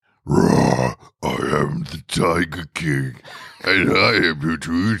am the Tiger King, and I am here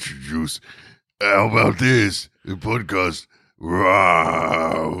to introduce. How about this? The podcast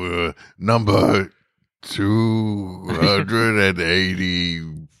number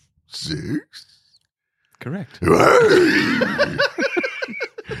 286. Correct. Well,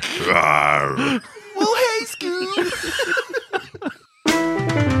 hey, Scoob.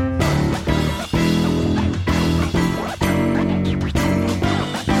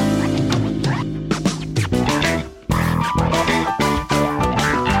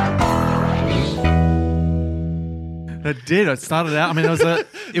 It did. It started out. I mean, it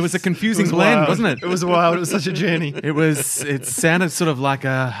was a confusing blend, wasn't it? It was wild. It was such a journey. It sounded sort of like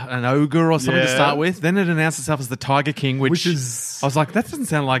an ogre or something to Yeah. start with. Then it announced itself as the Tiger King, which is... I was like, that doesn't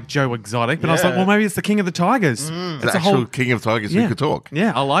sound like Joe Exotic. But I was Yeah. like, well, maybe it's the King of the Tigers. the actual King of Tigers who could talk.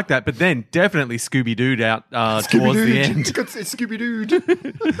 Yeah, I like that. But then definitely Scooby-Dooed out towards the end. It's Scooby-Doo.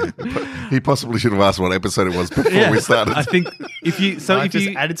 He possibly should have asked what episode it was before we started. I think if you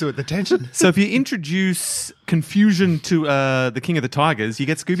added to it the tension. So if you introduce confusion to the King of the Tigers, you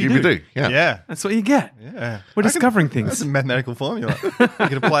get Scooby-Doo. Scooby-Doo, yeah. Yeah. That's what you get. Yeah. We're discovering That's things. a mathematical formula. You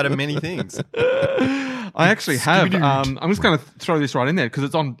can apply to many things. I actually have. I'm just going to throw this right in there because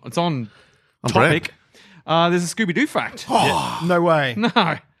it's on topic. There's a Scooby-Doo fact. No way. No.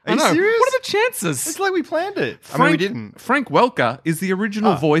 I you know. serious? What are the chances? It's like we planned it. I mean, we didn't. Frank Welker is the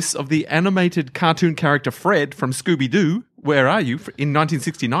original voice of the animated cartoon character Fred from Scooby-Doo. Where Are You? In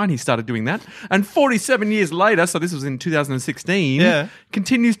 1969, he started doing that. And 47 years later, so this was in 2016,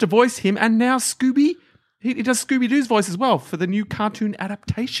 continues to voice him. And now Scooby, he does Scooby-Doo's voice as well for the new cartoon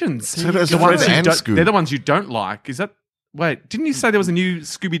adaptations. So does The ones Fred you and don't- Scooby. They're the ones you don't like. Is that... Wait, didn't you say there was a new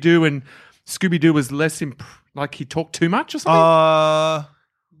Scooby-Doo and Scooby-Doo was less... like he talked too much or something?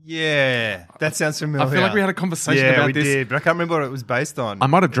 Yeah. That sounds familiar. I feel like we had a conversation yeah, about we this. did, but I can't remember what it was based on. I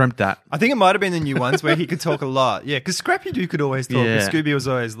might have dreamt that. I think it might have been the new ones where he could talk a lot. Yeah, because Scrappy Doo could always talk, Yeah. but Scooby was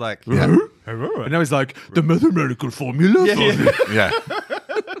always like... Yeah. But now he's like, the mathematical formula. Yeah.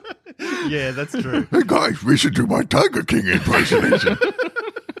 Yeah, that's true. Hey guys, we should do my Tiger King impersonation.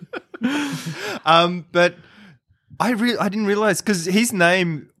 But I didn't realize, because his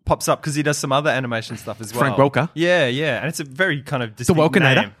name pops up because he does some other animation stuff as well. Frank Welker. Yeah, and it's a very kind of distinct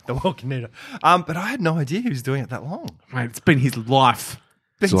Welkinator. name. The Welkinator. But I had no idea he was doing it that long. Mate, it's been his life.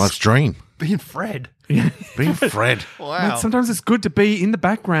 It's a life's dream. Being Fred. Being Fred. Wow. Mate, sometimes it's good to be in the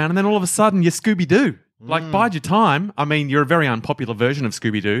background and then all of a sudden you're Scooby-Doo. Like, bide your time. I mean, you're a very unpopular version of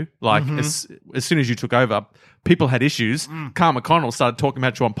Scooby-Doo. Like, as soon as you took over, people had issues. Carl McConnell started talking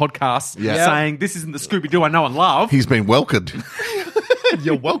about you on podcasts, saying, this isn't the Scooby-Doo I know and love. He's been welcomed.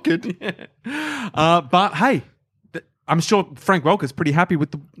 You're welcome. But, hey, I'm sure Frank Welker's pretty happy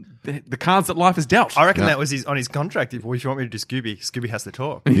with the cards that life has dealt. I reckon that was on his contract. If you want me to do Scooby has to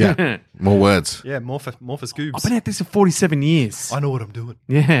talk. Yeah. More words. Yeah, more for Scoobs. I've been at this for 47 years. I know what I'm doing.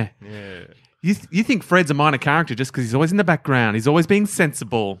 Yeah. You think Fred's a minor character just because he's always in the background. He's always being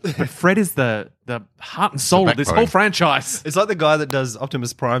sensible. But Fred is the heart and soul of this backbone. whole franchise. It's like the guy that does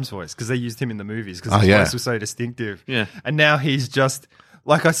Optimus Prime's voice, because they used him in the movies because his yeah. voice was so distinctive. Yeah. And now he's just,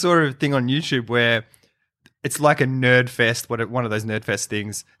 like, I saw a thing on YouTube where it's like a nerd fest, one of those nerd fest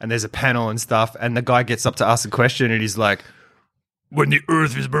things, and there's a panel and stuff, and the guy gets up to ask a question and he's like, when the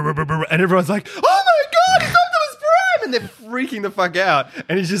earth is... And everyone's like, oh my God, it's Optimus Prime! And they're freaking the fuck out.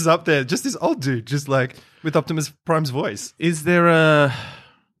 And he's just up there, just this old dude, just like with Optimus Prime's voice. Is there a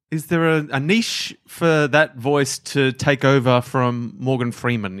niche for that voice to take over from Morgan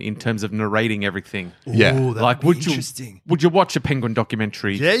Freeman in terms of narrating everything? Yeah. Ooh, that'd Like, be would interesting. you watch a penguin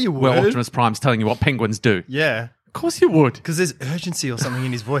documentary? Yeah, you Where would. Optimus Prime's telling you what penguins do? Yeah. Of course you would. Because there's urgency or something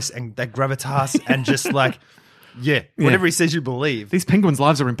in his voice and that gravitas and just like, whatever he says you believe. These penguins'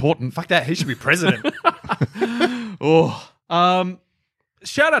 lives are important. Fuck that, he should be president.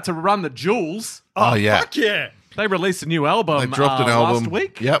 Shout out to Run the Jewels. Oh, yeah. Fuck yeah. They released a new album. They dropped an album last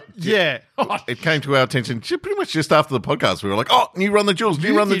week. Yep. Yeah. It came to our attention pretty much just after the podcast. We were like, oh, new Run the Jewels,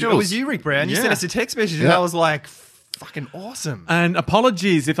 new Run the It Jewels. was you, Rick Brown. You Yeah. sent us a text message and Yeah. I was like, fucking awesome. And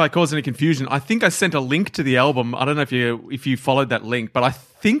apologies if I caused any confusion. I think I sent a link to the album. I don't know if you followed that link, but I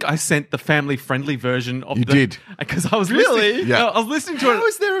think I sent the family-friendly version of You did. Because I was Really? listening. Yeah. I was listening to it. How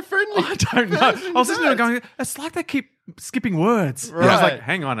is there a friendly? I don't know. I was listening to it going, it's like they keep skipping words. And I was Right. like,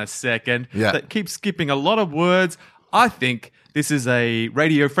 hang on a second. Yeah. They keep skipping a lot of words. I think this is a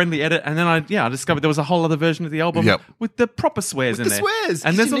radio-friendly edit. And then I discovered there was a whole other version of the album Yep. with the proper swears in The there. swears.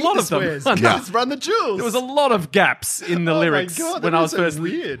 And there's You a need lot the of them. swears. I know. Yeah. Let's run the jewels. There was a lot of gaps in the Oh my lyrics God, when that I is was so first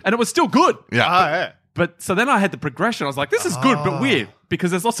weird. and it was still good. Yeah. yeah. But so then I had the progression. I was like, this is good, but weird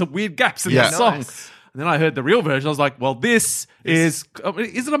because there's lots of weird gaps in Yeah. the song. Nice. And then I heard the real version. I was like, well, is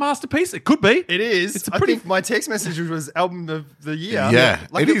it a masterpiece? It could be. It is. It's a I pretty- think my text message was album of the year. Yeah,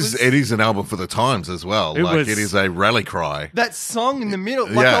 Like, it is an album for the times as well. was- It is a rally cry. That song in the middle,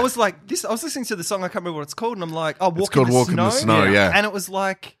 like Yeah. I was like, this. I was listening to the song. I can't remember what it's called, and I'm like, oh, Walk called in the Walk in Snow. the Snow, yeah. And it was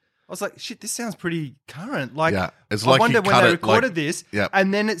like, I was like, shit, this sounds pretty current. Like, Yeah. It's I like wonder you when cut they it, recorded like- this, Yeah.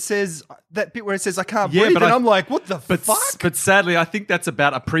 and then it says that bit where it says I can't Yeah, breathe, but and I- I'm like, what the But fuck? but sadly, I think that's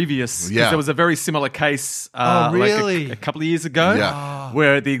about a previous. 'cause Yeah. there was a very similar case. Oh, really? Like a couple of years ago. Yeah.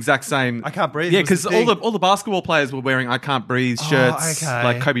 Where the exact same. I Can't Breathe Yeah, was the because thing. all the basketball players were wearing I Can't Breathe shirts, okay.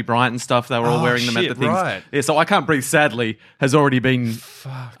 like Kobe Bryant and stuff. They were all Oh, wearing them at shit, the things. right. Yeah, so I Can't Breathe. Sadly, has already been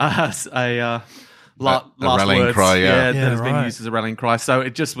last rallying words. cry, yeah. that Yeah, has been right. used as a rallying cry. So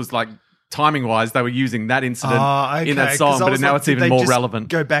it just was like timing wise, they were using that incident Okay, in that 'cause song, I but was now like, it's did even they more just relevant.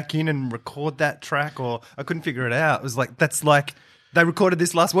 Go back in and record that track, or I couldn't figure it out. It was like that's like they recorded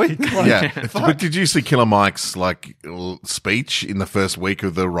this last week. Like, Yeah, but did you see Killer Mike's speech in the first week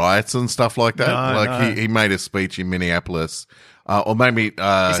of the riots and stuff like that? No, no. He made a speech in Minneapolis, or maybe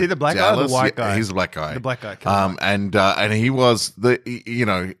Is he the black guy or the Dallas? white Yeah, guy? he's the black guy. The black guy, Killer Mike. And he was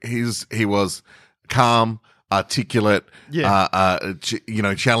he was calm, articulate, Yeah.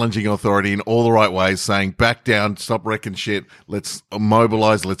 challenging authority in all the right ways, saying back down, stop wrecking shit, let's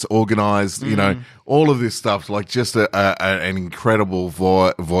mobilize, let's organize, all of this stuff, like just an incredible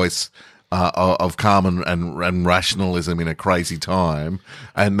voice of calm and rationalism in a crazy time,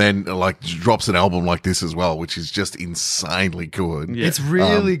 and then like drops an album like this as well, which is just insanely good. Yeah. It's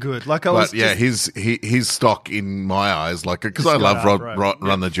really good. Like I was, But yeah, his stock in my eyes, like because I Just love got up, right.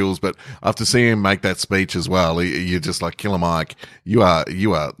 Run the Jewels, but after seeing him make that speech as well, you're just like Killer Mike. You are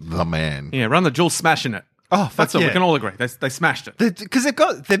the man. Yeah, Run the Jewels smashing it. Oh, fuck That's what yeah. we can all agree. They smashed it. because they've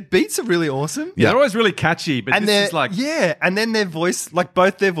got their beats are really awesome. Yeah, they're always really catchy, but And this they're is like and then their voice, like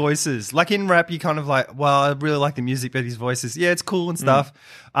both their voices, like in rap, you kind of like, well, I really like the music, but his voices, yeah, it's cool and stuff.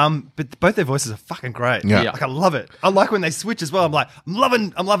 But both their voices are fucking great. Yeah. Yeah. like I love it. I like when they switch as well. I'm like,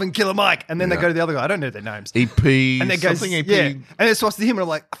 I'm loving Killer Mike, and then they go to the other guy. I don't know their names. EP, And then goes, something EP. yeah, and it swaps to him, and I'm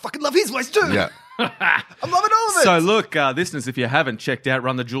like, I fucking love his voice too. Yeah. I'm loving all of it. So look, listeners, if you haven't checked out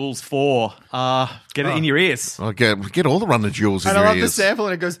Run the Jewels 4, get it in your ears. I'll get all the Run the Jewels in and I your love the ears. sample,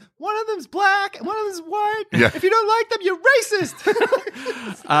 and it goes, one of them's black, and one of them's white. Yeah. If you don't like them, you're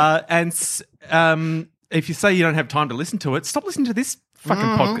racist. If you say you don't have time to listen to it, stop listening to this fucking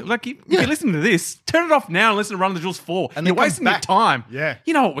podcast. Like, if you're listening to this, turn it off now and listen to Run the Jewels 4. And you're then come wasting your back. time. Yeah.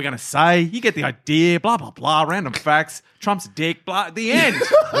 You know what we're going to say. You get the idea, blah, blah, blah, random facts, Trump's a dick, blah, the end.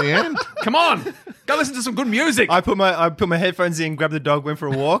 The end. Come on. Go listen to some good music. I put my headphones in, grabbed the dog, went for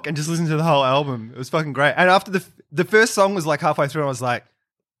a walk, and just listened to the whole album. It was fucking great. And after the first song was like halfway through, I was like,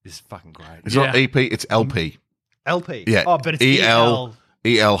 "This is fucking great." It's not EP, it's LP. LP. Yeah. Oh, but it's EL.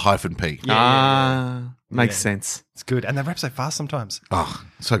 EL. EL-P. Makes Yeah. sense. It's good, and they rap so fast sometimes. Oh,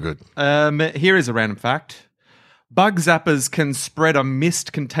 so good. Here is a random fact. Bug zappers can spread a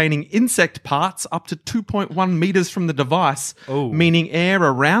mist containing insect parts up to 2.1 meters from the device, meaning air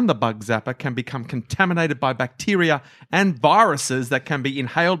around the bug zapper can become contaminated by bacteria and viruses that can be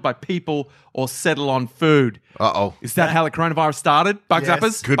inhaled by people or settle on food. Uh-oh. Is that how the coronavirus started? Bug Yes.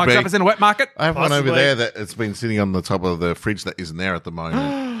 zappers? Could Bug be. zappers in a wet market? I have one over Possibly. there that it's been sitting on the top of the fridge that isn't there at the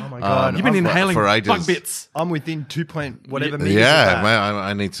moment. Oh my god, You've been I'm, inhaling for ages. bug bits. I'm within 2 point whatever meters. of Yeah, that. man,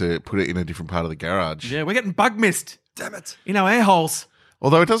 I need to put it in a different part of the garage. Yeah, we're getting bug mist Damn it. in our air holes.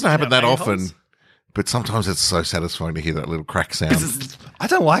 Although it doesn't happen that a-holes? often, but sometimes it's so satisfying to hear that little crack sound. I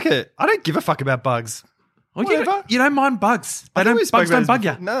don't like it. I don't give a fuck about bugs. Well, Whatever. you don't mind bugs. I think we spoke Bugs about don't this bug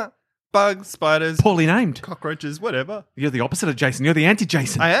you. before. Nah, bugs, spiders, Poorly named. cockroaches, whatever. You're the opposite of Jason. You're the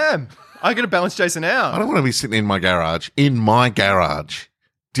anti-Jason. I am. I got to balance Jason I out. don't want to be sitting in my garage,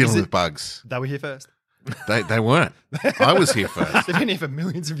 dealing Is it- with bugs. They were here first. They weren't. I was here first. They've been here for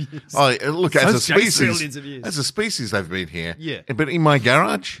millions of years. Oh, look, as a Jason, species, millions of years. as a species, they've been here. Yeah. But in my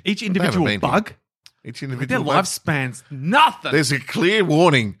garage, Each they haven't individual been bug, here. Each their individual bug. lifespan's nothing. There's a clear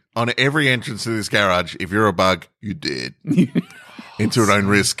warning on every entrance to this garage. If you're a bug, you're dead. Into your own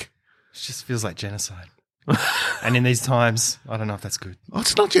risk. It just feels like genocide. And in these times, I don't know if that's good. Oh,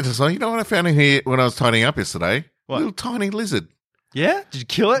 it's not genocide. You know what I found in here when I was tidying up yesterday? What? A little tiny lizard. Yeah? Did you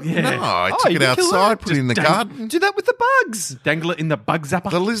kill it? Yeah. No, I Oh, took you it can kill outside, it. put it in the Just garden. Do that with the bugs. Dangle it in the bug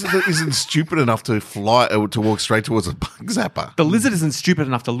zapper. The lizard that isn't stupid enough to fly to walk straight towards a bug zapper. The lizard isn't stupid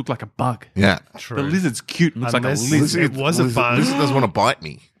enough to look like a bug. Yeah. The lizard's cute and looks Unless- like a lizard. It was a bug. Lizard doesn't want to bite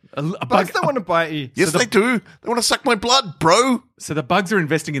me. A Bugs bug. don't want to bite you. Yes, they do. They want to suck my blood, bro. So the bugs are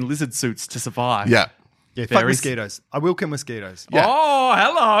investing in lizard suits to survive. Yeah. Yeah, fuck Fairies. mosquitoes. I will kill mosquitoes. Yeah. Oh,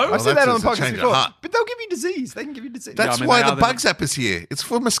 hello. I've said that on that's the a podcast change of before. heart. But they'll give you disease. They can give you disease. That's I mean, why they the are the- Bugs app is here. It's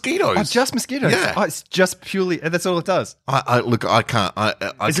for mosquitoes. Oh, just mosquitoes. Yeah. Oh, it's just purely. That's all it does. Look, I can't. I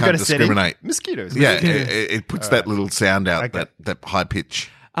Is it can't got a setting? discriminate. Mosquitoes. Yeah, it puts that little sound out, Okay. that high pitch.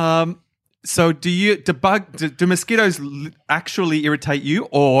 So do mosquitoes actually irritate you,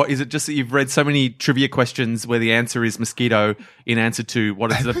 or is it just that you've read so many trivia questions where the answer is mosquito in answer to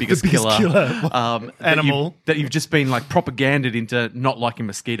what is the biggest, Animal. that you've just been like propaganded into not liking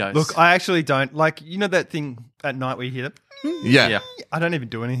mosquitoes? Look, I actually don't like. That thing at night where you hear it. Yeah. Yeah. I don't even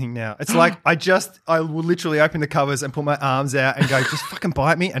do anything now. It's like I will literally open the covers and put my arms out and go, just fucking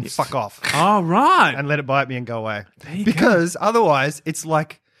bite me and fuck off, Oh, right. and let it bite me and go away. you Because otherwise, it's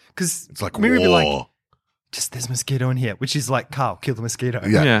like It's like Miri would be like, war. just there's a mosquito in here, which is like, Carl, kill the mosquito.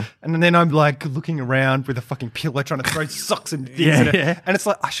 Yeah. Yeah. And then I'm like looking around with a fucking pillow trying to throw socks and things Yeah, at it. yeah. And it's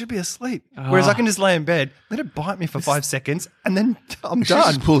like, I should be asleep. Whereas I can just lay in bed, let it bite me for 5 seconds, and then I'm She should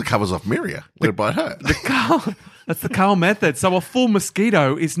done. just pull the covers off Miria. Let it bite her. Carl, that's the Carl method. So a full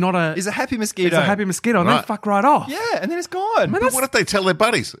mosquito is not a Is a happy it's mosquito. a happy mosquito, and then Right. fuck right off. Yeah, and then it's gone. But what if they tell their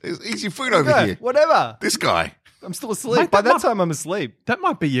buddies? Eat your food over Yeah, here. whatever. This guy. I'm still asleep. Mate, By that that might- time, I'm asleep. That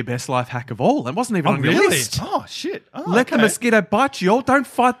might be your best life hack of all. It wasn't even on your really? list. Oh, shit. Oh, Let the okay. mosquito bite you. All. Don't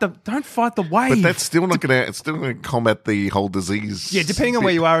fight the wave. But that's still not going to. It's still going to combat the whole disease. Yeah, depending on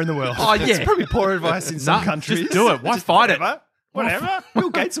where you are in the world. Oh, yeah. It's probably poor advice in some Nah, countries. just do it. Why fight it? Whatever.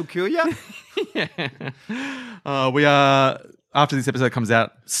 Bill Gates will kill you. We are, after this episode comes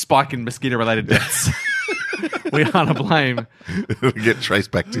out, spike in mosquito-related deaths. We are to blame. Get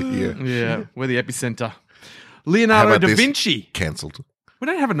traced back to here. Yeah, we're the epicenter. How Leonardo about da this? Vinci. Cancelled. We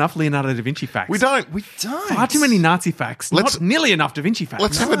don't have enough Leonardo da Vinci facts. We don't. We don't. Far too many Nazi facts. Let's- Not nearly enough Da Vinci facts.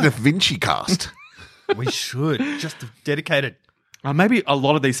 Let's have a Da Vinci cast. We should. Just dedicated. Maybe a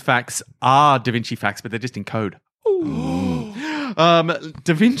lot of these facts are Da Vinci facts, but they're just in code.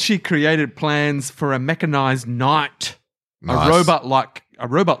 Da Vinci created plans for a mechanized knight, Nice. a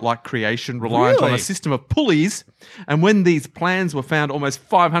robot-like creation reliant on Really? a system of pulleys. And when these plans were found almost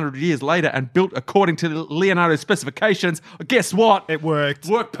 500 years later and built according to Leonardo's specifications, guess what? It worked.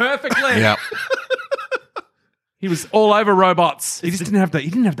 Worked perfectly. Yeah. He was all over robots. He just didn't have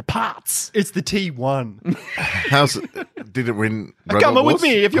the parts. It's the T1. How's it? Did it win? Come Robot on with Wars? me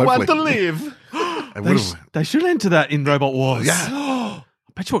if you want to Hopefully. live. It would've- They should enter that in Robot Wars. Yeah. I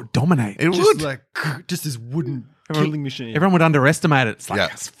bet you it would dominate. It Just would. like, just this wooden Everyone- killing machine. Everyone would underestimate it. It's like Yeah.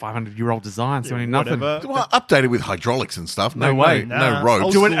 it's 500-year-old design, so nothing. Whatever. Well, updated with hydraulics and stuff. No way. No Nah. ropes.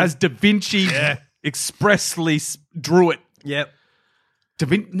 Old Do it school. as Da Vinci Yeah. expressly drew it. Yep.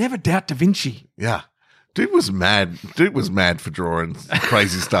 Never doubt Da Vinci. Yeah. Dude was mad. Dude was mad for drawing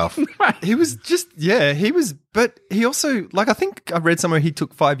crazy stuff. He was just, yeah, he was, but he also, like, I think I read somewhere he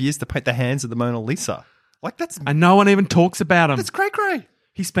took 5 years to paint the hands of the Mona Lisa. Like, that's And no one even talks about him. cray.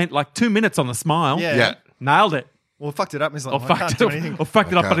 He spent like 2 minutes on the smile. Yeah. Yeah. Nailed it. Well, fucked it up. He's like, Or well, I can't fucked do it anything. up, or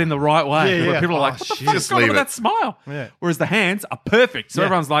fucked it up, Okay. but in the right way. Yeah, Where yeah. people are Oh, like, what the shit. fuck's Just going on leave with it. that smile? Yeah. Whereas the hands are perfect. So Yeah.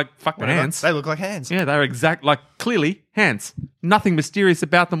 everyone's like, fuck the Whatever. hands. They look like hands. Yeah, they're exact, like clearly hands. Nothing mysterious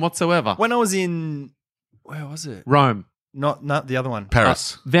about them whatsoever. When I was in, where was it? Rome, Not the other one.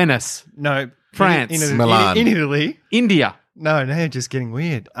 Paris. Venice, No. France. Milan. In Italy. India. No, now you're just getting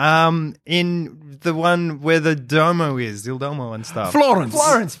weird. In the one where the Duomo is, Il Duomo and stuff.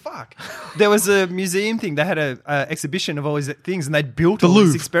 Florence. Fuck. There was a museum thing. They had a exhibition of all these things, and they'd built The all Louvre.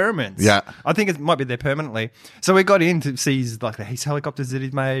 these experiments. Yeah. I think it might be there permanently. So we got in to see his helicopters that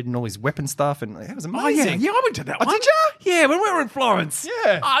he'd made and all his weapon stuff, and it was Oh, amazing. yeah. Yeah, I went to that Oh, one. did ya? Yeah, when we were in Florence.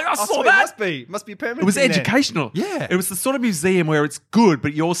 Yeah. I saw swear, that. Must be a permanent. It was thing there. educational. Yeah. It was the sort of museum where it's good,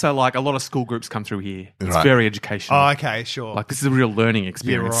 but you also like a lot of school groups come through here. It's Right. very educational. Oh, okay, sure. Like this is a real learning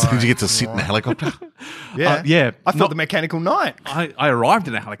experience. right. Did you get to sit in a helicopter? yeah. yeah. I felt Not- the mechanical knight. I arrived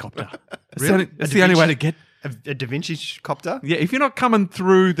in a helicopter. That's, Really? that's the only way to get. A Da Vinci copter. Yeah, if you're not coming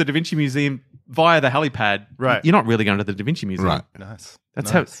through the Da Vinci Museum via the helipad, Right. you're not really going to the Da Vinci Museum. Right. Nice.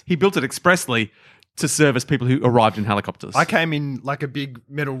 That's Nice. how he built it expressly to service people who arrived in helicopters. I came in like a big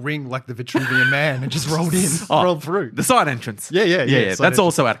metal ring, like the Vitruvian man, and just rolled in, Oh, rolled through. the side entrance. Yeah. That's Side entrance.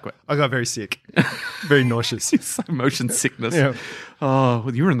 also adequate. I got very sick, very nauseous. So motion sickness. Yeah. Oh,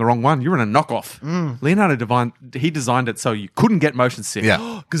 well, you were in the wrong one. You were in a knockoff. Leonardo he designed it so you couldn't get motion sick.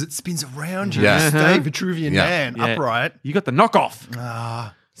 Yeah. Because it spins around you. Yeah. To stay Vitruvian Yeah. man Yeah. upright. You got the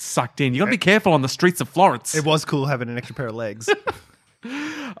knockoff. Sucked in. You got to be careful on the streets of Florence. It was cool having an extra pair of legs.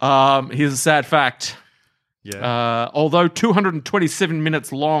 Here's a sad fact. Yeah. Although 227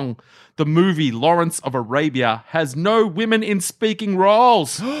 minutes long, the movie Lawrence of Arabia has no women in speaking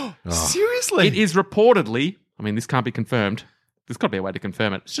roles. Seriously? It is reportedly, I mean, this can't be confirmed, there's got to be a way to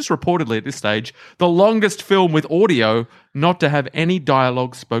confirm it. It's just reportedly at this stage the longest film with audio not to have any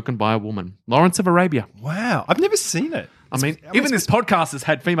dialogue spoken by a woman. Lawrence of Arabia. Wow. I've never seen it. I mean, even this podcast has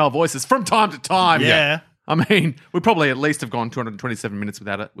had female voices from time to time. Yeah. I mean, we probably at least have gone 227 minutes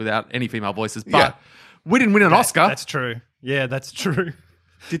without any female voices, but Yeah. we didn't win an Oscar. That's true. Yeah, that's true.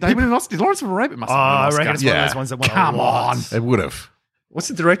 Did they win an Oscar? Did Lawrence of Arabia must have won an I Oscar. reckon it's one Yeah. of those ones that won Come a lot. on. It would have. What's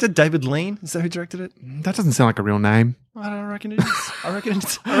the director? David Lean? Is that who directed it? That doesn't sound like a real name. I don't reckon it is. I reckon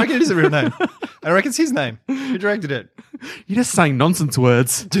it is a real name. I reckon it's his name. Who directed it? You're just saying nonsense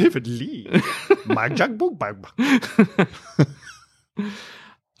words. David Lee. Mike Jack Bookbag.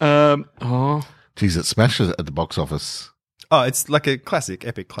 Oh, Jeez, it smashes at the box office. Oh, it's like a classic,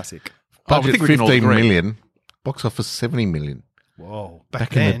 epic classic. I Budget think we can all 15 agree. million. Box office 70 million. Whoa.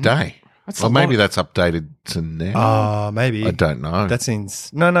 Back in the day. That's Well, a maybe lot. that's updated to now. Maybe. I don't know. That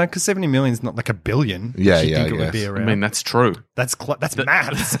seems no, because 70 million is not like a billion. Yeah, You'd yeah, think I it would be guess. I around. mean, that's true. that's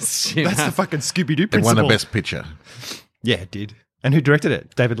mad. That's Yeah. the fucking Scooby Doo it principle. won the best picture. Yeah, it did. And who directed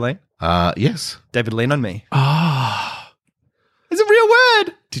it? David Lean. Yes. David Lean on me. Ah, It's a real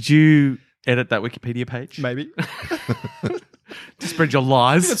word. did you edit that Wikipedia page Maybe. to spread your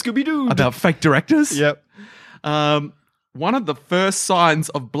lies Scooby Doo about fake directors? Yep. One of the first signs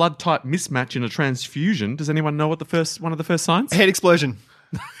of blood type mismatch in a transfusion. Does anyone know what one of the first signs? Head explosion.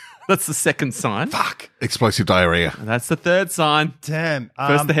 That's the second sign. Fuck. Explosive diarrhea. And that's the third sign. Damn.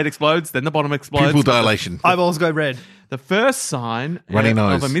 First the head explodes, then the bottom explodes. Pupil dilation. Eyeballs go red. The first sign Runny of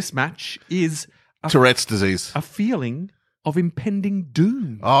nose. a mismatch is Tourette's disease. a feeling of impending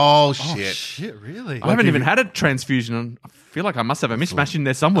doom. Oh, shit. Shit, really? I haven't even had a transfusion, and I feel like I must have a mismatch in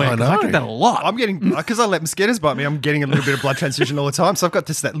there somewhere. I 'Cause I know. get that a lot. I'm getting, because I let mosquitoes bite me, I'm getting a little bit of blood transfusion all the time. So I've got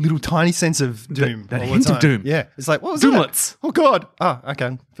that little tiny sense of doom. that all the hint of time. doom. Yeah. It's like, what was Doomlets. that? Oh, God. Oh, okay.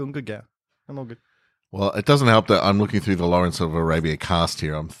 I'm feeling good, Gal. I'm all good. Well, it doesn't help that I'm looking through the Lawrence of Arabia cast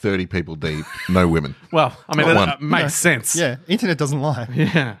here. I'm 30 people deep, no women. Well, I mean, Not that one. makes sense. Yeah. Internet doesn't lie.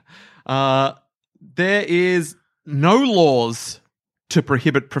 Yeah. There is no laws to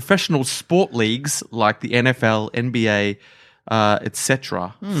prohibit professional sport leagues like the NFL, NBA,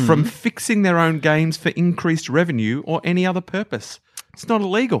 etc., from fixing their own games for increased revenue or any other purpose. It's not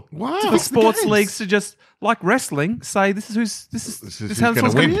illegal. Wow. For Fix the sports games. leagues to just, like wrestling, say this is who's how this gonna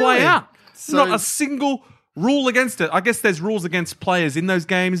one's going to win. play Really? out. So- Not a single rule against it. I guess there's rules against players in those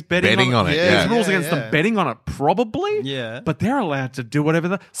games betting On it, Yeah, yeah. There's rules yeah, against yeah. them betting on it, probably. Yeah. But they're allowed to do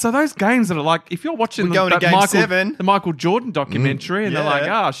whatever. So those games that are like, if you're watching We're going to game 7. the Michael Jordan documentary, and they're like,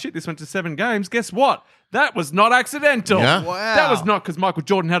 Yeah. oh shit, this went to 7 games. Guess what? That was not accidental. Yeah. Wow. That was not because Michael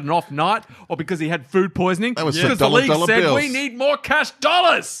Jordan had an off night or because he had food poisoning. That was because for the league dollar said bills. we need more cash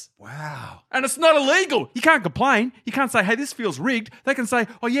dollars. Wow. And it's not illegal. You can't complain. You can't say, hey, this feels rigged. They can say,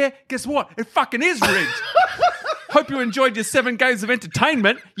 oh, yeah, guess what? It fucking is rigged. Hope you enjoyed your 7 games of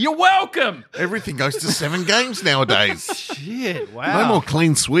entertainment. You're welcome. Everything goes to 7 games nowadays. Shit. Wow. No more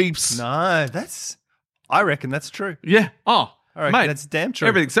clean sweeps. No, I reckon that's true. Yeah. Oh, I reckon mate, that's damn true.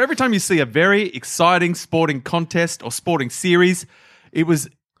 Everything. So every time you see a very exciting sporting contest or sporting series, it was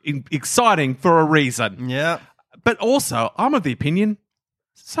exciting for a reason. Yeah. But also, I'm of the opinion,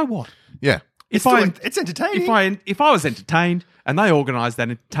 so what? Yeah. If It's entertaining. if I was entertained and they organised that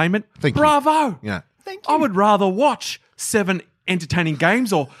entertainment, Thank you. bravo. Yeah. Thank you. I would rather watch 7 entertaining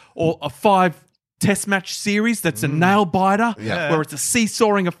games or a 5 test match series that's a nail biter Yeah. where it's a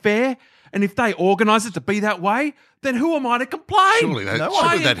seesawing affair. And if they organise it to be that way, then who am I to complain? Surely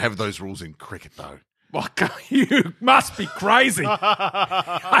I- they'd have those rules in cricket, though. Well, you must be crazy.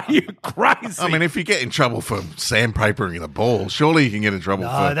 Are you crazy? I mean, if you get in trouble for sandpapering the ball, surely you can get in trouble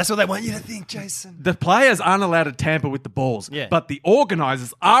Oh, for... that's what they want you to think, Jason. the players aren't allowed to tamper with the balls, Yeah. but the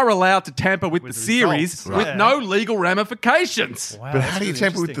organisers are allowed to tamper with the the series results, with right. no legal ramifications. Wow, But how do you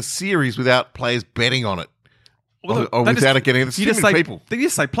tamper with the series without players betting on it? Well, Or they without it getting... There's you too just many say, people. They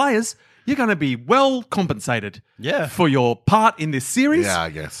just say, players, you're going to be well compensated Yeah. for your part in this series. Yeah, I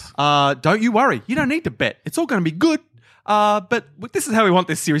guess. Don't you worry. You don't need to bet. It's all going to be good. But this is how we want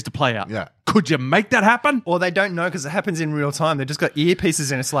this series to play out. Yeah. Could you make that happen? Or they don't know because it happens in real time. They've just got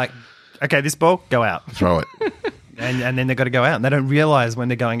earpieces and it's like, okay, this ball, go out. Throw it. And then they've got to go out. And they don't realize when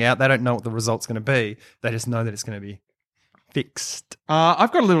they're going out, they don't know what the result's going to be. They just know that it's going to be fixed.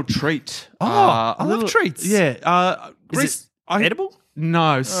 I've got a little treat. Oh, I love treats. Yeah. Is Reese, it edible?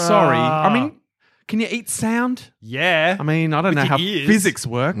 No, sorry. Ah. I mean, can you eat sound? Yeah. I mean, I don't know your how ears. physics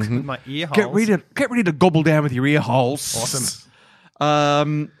work. with my ear holes. Get ready to gobble down with your ear holes. Awesome.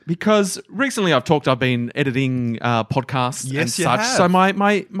 Because recently I've been editing podcasts and Yes, you such. have. So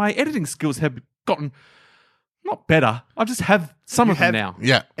my editing skills have gotten not better. I just have some of them have- now.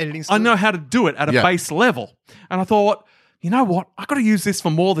 Yeah. Editing I skills. know how to do it at a Yeah. base level. And I thought, you know what? I got to use this for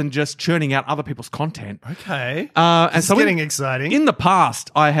more than just churning out other people's content. Okay. And It's so getting exciting. In the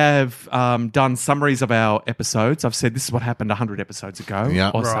past, I have done summaries of our episodes. I've said this is what happened 100 episodes ago. Yeah.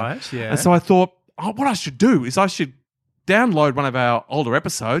 or so. Right, yeah. And so I thought, what I should do is I should download one of our older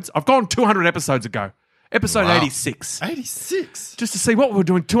episodes. I've gone 200 episodes ago. Episode Wow. 86. 86. Just to see what we were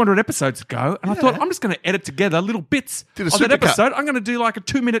doing 200 episodes ago. And I thought, I'm just going to edit together little bits Did a of that supercut. episode. I'm going to do like a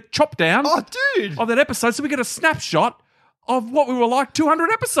 2-minute chop down Oh, dude. of that episode so we get a snapshot of what we were like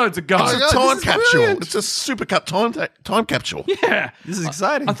 200 episodes ago. It's a God, time this is capsule. brilliant. It's a supercut time capsule. Yeah. This is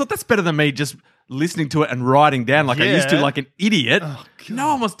exciting. I thought that's better than me just listening to it and writing down like I used to, Yeah. like an idiot. No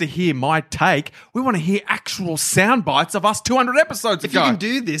one wants to hear my take. We want to hear actual sound bites of us 200 episodes if ago. you can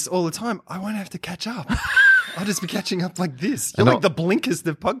do this all the time, I won't have to catch up. I'll just be catching up like this. You're And like the Blinkist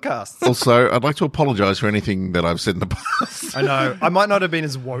of podcasts. Also, I'd like to apologise for anything that I've said in the past. I know. I might not have been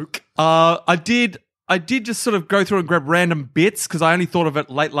as woke. I did just sort of go through and grab random bits because I only thought of it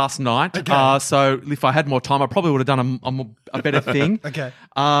late last night. Okay. So if I had more time, I probably would have done a better thing. Okay.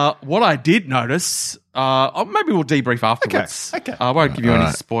 What I did notice, maybe we'll debrief afterwards. Okay. I won't give you any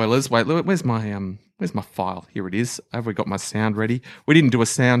Alright. spoilers. Wait, where's my file? Here it is. Have we got my sound ready? We didn't do a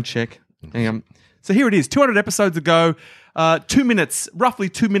sound check. Hang on. So here it is. 200 episodes ago. 2 minutes, roughly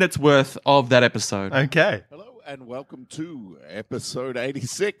 2 minutes worth of that episode. Okay. Hello and welcome to episode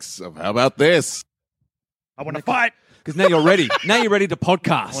 86 of How About This? I want to fight. Because now you're ready. Now you're ready to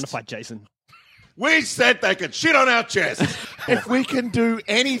podcast. I want to fight Jason. We said they could shit on our chest. If we can do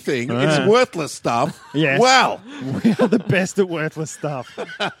anything, it's worthless stuff. Yes. Well, We are the best at worthless stuff.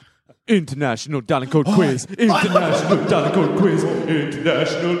 International Dialect Code Quiz. International Dialect Code Quiz.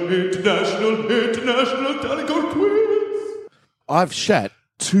 International Dialect Code Quiz. I've shat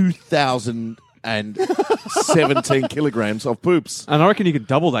 2,017 kilograms of poops. And I reckon you could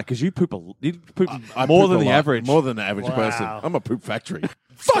double that because you poop I more poop than a the lot, average. More than the average Wow. person. I'm a poop factory.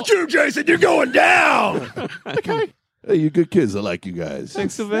 Fuck you, Jason. You're going down. Okay. Hey, you good kids. I like you guys.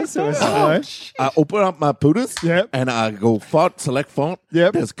 Thanks, Sylvester. I open up my pooters Yep. and I go font, select font.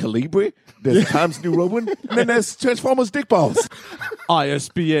 Yep. There's Calibri. There's Times New Roman. And then there's Transformers Dick Balls.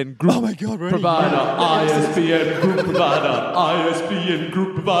 ISBN group Oh my God, really? provider. ISBN group provider. ISBN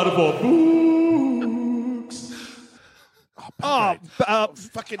group provider for books. Oh,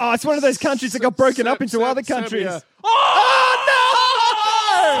 Fucking it's one of those countries that got broken up into other countries. Serbia.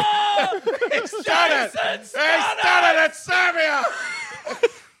 it's done it. It's done it. It's Serbia.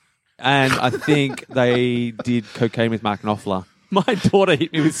 And I think they did cocaine with Mark Knopfler. My daughter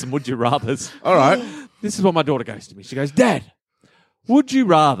hit me with some would you rathers. All right. This is what my daughter goes to me. She goes, Dad, would you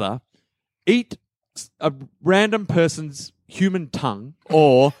rather eat a random person's human tongue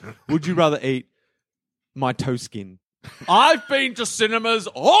or would you rather eat my toe skin? I've been to cinemas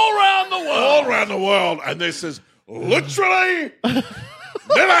all around the world. All around the world, and this is literally never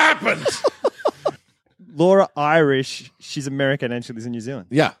happened. Laura Irish. She's American and she lives in New Zealand.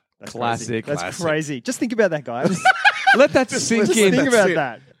 Yeah. That's Classic. Crazy. That's Classic. crazy. Just think about that, guys. Let that sink Just in. think That's about it.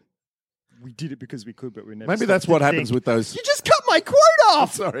 that. We did it because we could, but we never. Maybe stopped that's to what think. happens with those. You just cut my quote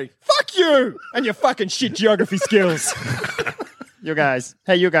off. Sorry. Fuck you and your fucking shit geography skills. You guys.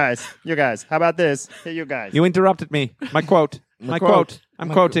 Hey, you guys. You guys. How about this? Hey, you guys. You interrupted me. My quote. My quote. I'm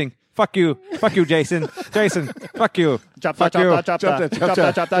quoting. Fuck you. Fuck you, Jason. Jason, fuck you. Chop Fuck that, you. chop that, chop that, chop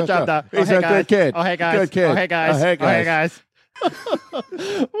that, chop that, chop that. He's Oh, hey, a guys. good kid. Oh, hey, guys. Good kid. Oh, hey, guys. Oh, hey, Oh, hey, guys. guys.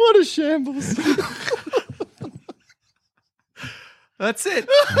 What a shambles. That's it.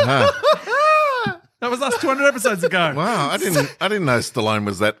 That was us 200 episodes ago. Wow, I didn't know Stallone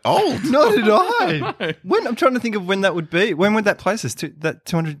was that old. Nor did I. When I'm trying to think of when that would be. When would that place us? That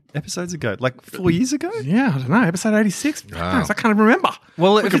 200 episodes ago, like 4 years ago. Yeah, I don't know. Episode 86. Wow. I can't even remember.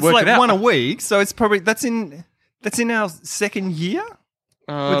 Well, We if could it's work like it out. one a week, so it's probably that's in our second year.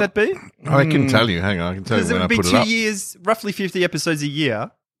 Would that be? I can tell you. Hang on, I can tell you Because it when I would be put it 2 up. years, roughly 50 episodes a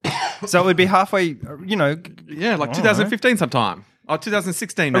year. So it would be halfway. Yeah, like 2015 sometime. Or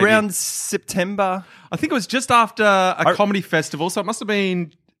 2016 maybe. Around September. I think it was just after a comedy festival, so it must have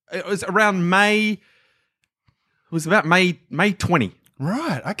been, it was around May, it was about May 20.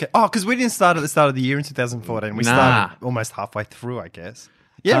 Right. Okay. Oh, because we didn't start at the start of the year in 2014. We Nah. started almost halfway through, I guess.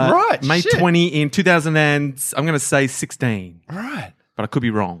 Yeah. Right. May Shit. 20 in 2000 and, I'm going to say 16, Right. but I could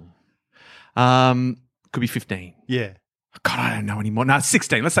be wrong. Could be 15. Yeah. God, I don't know anymore. No,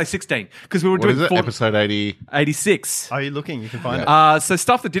 16. Let's say 16. Because we were What doing is it? Episode 80. 86. Are you looking? You can find it. So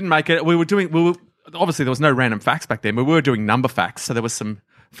stuff that didn't make it, obviously there was no random facts back then. We were doing number facts, so there was some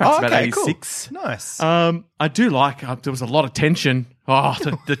facts about 86. Cool. Nice. I do like, there was a lot of tension. Oh,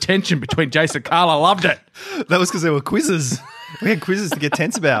 the tension between Jason and Carl, I loved it. That was because there were quizzes. We had quizzes to get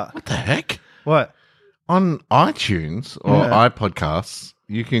tense about. The heck? What? On iTunes or iPodcasts,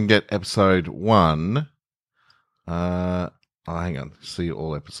 you can get episode 1. Hang on. See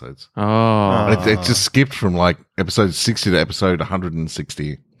all episodes. Oh, It just skipped from like episode 60 to episode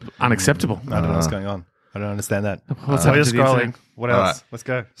 160. unacceptable. I don't know what's going on. I don't understand that. What's While happened you're to the scrolling, internet? what All else? right. Let's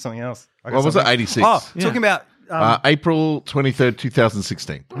go. Something else. I got What was it? something. 86. Oh, talking about April 23rd,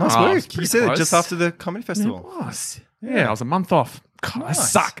 2016. nice Oh, work. it's pretty You said close. it just after the comedy festival. Yeah, I was a month off. God, I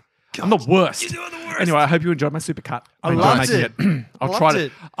Nice. suck. I'm the worst. You're doing the worst. Anyway, I hope you enjoyed my supercut. I enjoyed loved making it. I'll I try loved to.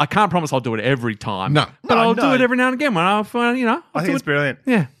 it. I can't promise I'll do it every time. No. but No, I'll no. do it every now and again when I find, I'll I think do it's it. brilliant.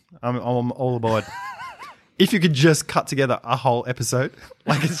 Yeah. I'm all aboard. If you could just cut together a whole episode,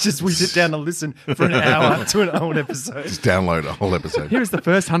 like it's just we sit down and listen for an hour to an old episode. Just download a whole episode. Here is the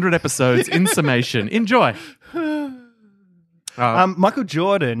first 100 episodes in summation. Enjoy. Michael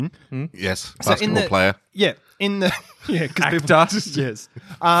Jordan, Yes. So in Basketball the- player. because Actor. yes,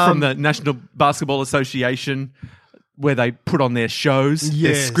 From the National Basketball Association, where they put on their shows,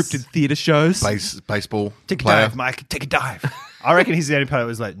 their Yes. scripted theatre shows. Baseball take a player. dive, Mike, take a dive. I reckon he's the only player that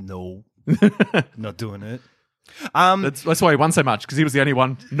was like, no, not doing it. That's why he won so much, because he was the only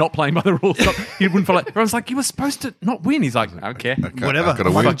one not playing by the rules. He wouldn't follow. Everyone's like, you were supposed to not win. He's like, I don't care. Okay, Whatever. I've got to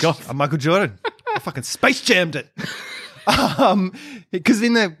Oh my win. God. I'm Michael Jordan. I fucking space jammed it. Because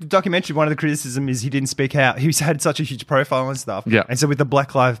in the documentary, one of the criticism is he didn't speak out. He's had such a huge profile and stuff. Yeah. And so with the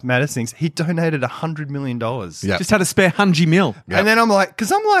Black Lives Matter things, he donated $100 million. Yeah. Just had a spare 100 mil. And then I'm like,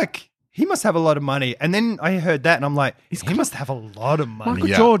 he must have a lot of money. And then I heard that and I'm like, he must have a lot of money. Michael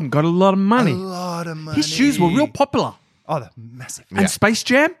Yeah. Jordan got a lot of money. A lot of money. His shoes were real popular. Oh, they're massive. And Space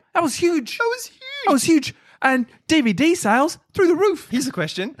Jam, that was huge. That was huge. And DVD sales through the roof. Here's a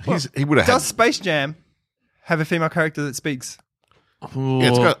question. He would have had. Does Space Jam have a female character that speaks? Yeah,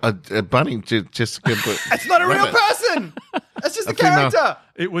 it's got a bunny. Jessica. It's not a real person. It's just a female- character.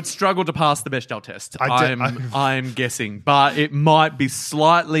 It would struggle to pass the Bechdel test. I I'm guessing, but it might be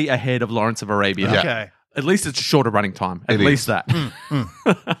slightly ahead of Lawrence of Arabia. Yeah. Okay. At least it's a shorter running time. At It least is. that.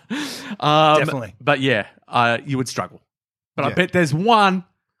 Definitely. But yeah, you would struggle. But I Yeah. bet there's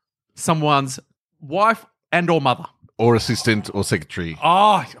someone's wife and or mother. Or assistant or secretary.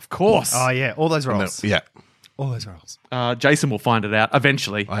 Oh, of course. Oh, yeah. All those roles. Yeah, All those roles. Jason will find it out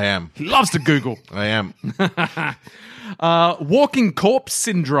eventually. I am. He loves to Google. I am. Walking corpse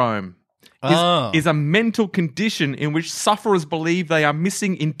syndrome Oh. is a mental condition in which sufferers believe they are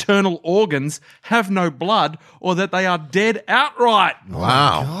missing internal organs, have no blood, or that they are dead outright.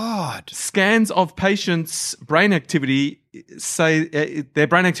 Wow. God. Scans of patients' brain activity say their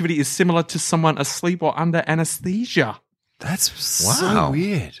brain activity is similar to someone asleep or under anesthesia. That's Wow. so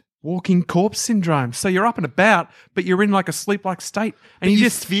weird. Walking corpse syndrome. So you're up and about, but you're in like a sleep-like state, and You you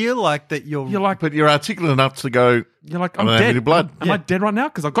just feel like that you're like But you're articulate enough to go. I'm I don't have dead. any blood. Am I dead right now?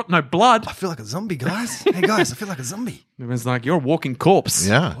 Because I've got no blood. I feel like a zombie, guys. Hey, guys, I feel like a zombie. Everyone's like, you're a walking corpse.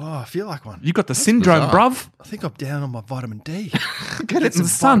 Yeah. Oh, I feel like one. You got the syndrome, bizarre. bruv. I think I'm down on my vitamin D. Get it in the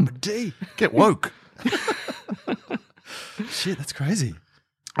sun. Vitamin D. Get woke. Shit, that's crazy.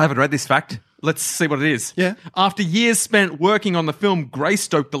 I haven't read this fact. Let's see what it is. Yeah. After years spent working on the film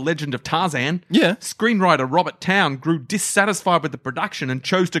Greystoke, The Legend of Tarzan, Yeah. screenwriter Robert Towne grew dissatisfied with the production and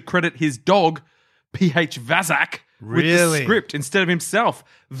chose to credit his dog, P.H. Vazak, with the Really? script instead of himself.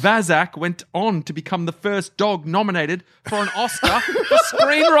 Vazak went on to become the first dog nominated for an Oscar for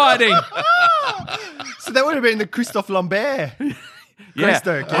screenwriting. So that would have been the Christophe Lambert.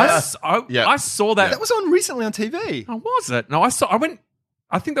 Greystoke, yeah. I saw that. That was on recently on TV. Oh, was it? No, I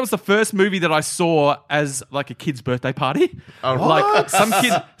think that was the first movie that I saw as like a kid's birthday party. Oh, like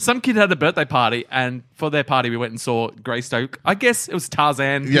some kid had a birthday party, and for their party we went and saw Greystoke. I guess it was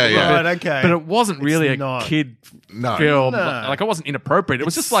Tarzan. Yeah, yeah. Right, okay. But it wasn't really a not. kid No. film. No. Like it wasn't inappropriate. It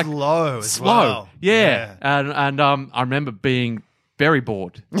was just like slow as slow. well. Yeah. And I remember being very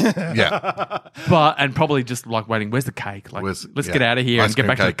bored, Yeah. and probably just like waiting. Where's the cake? Like, Where's- let's yeah. get out of here Ice and get cream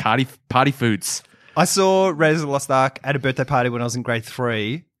back cake. to the party foods. I saw Raiders of the Lost Ark at a birthday party when I was in grade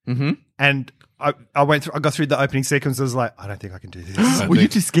 3. Mm-hmm. And I got through the opening sequence. I was like, I don't think I can do this. Were you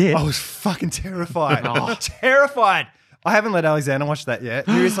too scared? I was fucking terrified. Terrified. I haven't let Alexander watch that yet.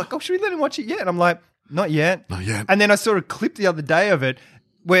 He was like, oh, should we let him watch it yet? And I'm like, not yet. Not yet. And then I saw a clip the other day of it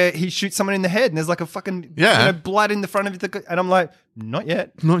where he shoots someone in the head and there's like a fucking Yeah. blood in the front of it. And I'm like, not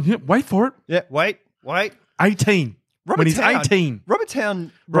yet. No, yeah, wait for it. Yeah, wait. 18. when he's Town. 18. Robert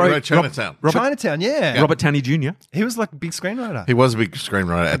Town Right, wrote Chinatown. Chinatown, yeah. Robert Downey Jr. He was like a big screenwriter. He was a big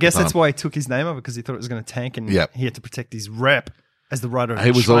screenwriter at I guess the time. that's why he took his name over because he thought it was going to tank and Yep. he had to protect his rep as the writer of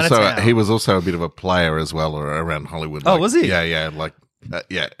He was Chinatown. also a bit of a player as well around Hollywood. Oh, Like, was he? Yeah. Like,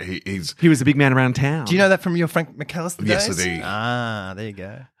 yeah. He's He was a big man around town. Do you know that from your Frank McAllister Yes, days? I do. Ah, there you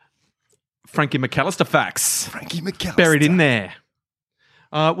go. Frankie McAllister facts Frankie McAllister. buried in there.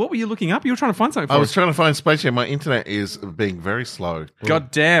 What were you looking up? You were trying to find something for I was us. trying to find Space Jam. My internet is being very slow.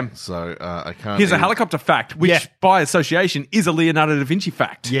 God damn. So I can't. Here's a even- helicopter fact, which Yeah. by association is a Leonardo da Vinci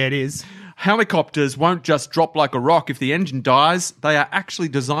fact. Yeah, it is. Helicopters won't just drop like a rock if the engine dies. They are actually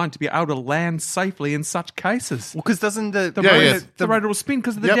designed to be able to land safely in such cases. Well, because doesn't the Yeah, rotor- yeah. The rotor will spin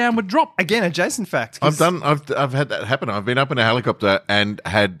because of the Yep. downward drop. again, a Jason fact. 'cause- I've had that happen. I've been up in a helicopter and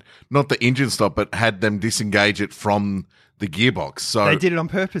had not the engine stop, but had them disengage it from the gearbox. So They did it on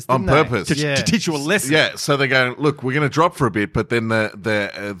purpose, On didn't they? purpose. To teach you a lesson. Yeah, so they're going, look, we're going to drop for a bit, but then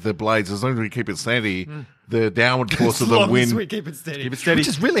the blades, as long as we keep it steady, the downward force As of the long as wind. we keep it steady. Keep it steady. Which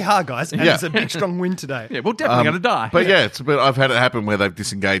is really hard, guys. And Yeah. it's a big, strong wind today. Yeah, we're definitely going to die. But but I've had it happen where they've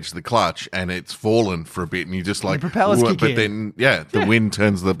disengaged the clutch and it's fallen for a bit, and you just like, the propellers "Whoa," kick but in. then the wind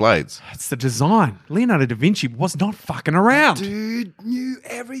turns the blades. It's the design. Leonardo da Vinci was not fucking around. Dude knew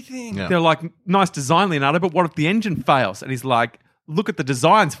everything. Yeah. They're like, nice design, Leonardo, but what if the engine fails? And he's like, look at the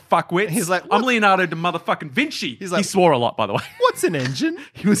designs, fuckwits. He's like, I'm what? Leonardo da motherfucking Vinci. He's like- he swore a lot, by the way. What's an engine?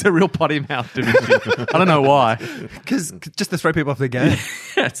 He was a real potty mouth Da Vinci. I don't know why. Because just to throw people off the game.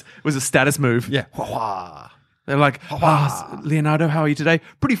 It was a status move. Yeah. Wah-wah. They're like, Leonardo, how are you today?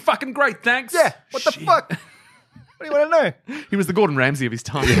 Pretty fucking great, thanks. Yeah. What the Shit. fuck? What do you want to know? He was the Gordon Ramsay of his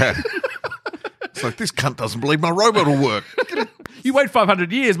time. Yeah. It's like, this cunt doesn't believe my robot will work. You wait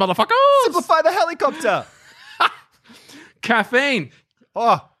 500 years, motherfucker. Simplify the helicopter. Caffeine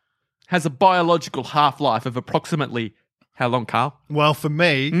Oh, has a biological half-life of approximately, how long, Carl? well, for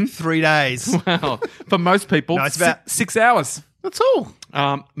me, 3 days. Well, for most people, No, it's about- 6 hours. That's all.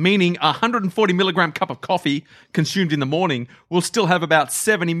 Meaning a 140 milligram cup of coffee consumed in the morning will still have about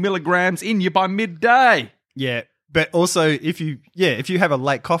 70 milligrams in you by midday. Yeah. But also, if you have a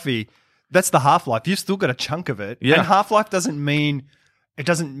late coffee, that's the half-life. You've still got a chunk of it. Yeah. And half-life doesn't mean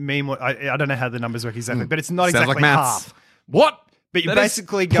what, I don't know how the numbers work exactly, but it's not Sounds exactly like maths. half. What? But you're That is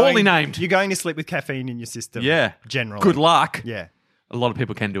basically poorly named. You're going to sleep with caffeine in your system. Yeah. Generally. Good luck. Yeah. A lot of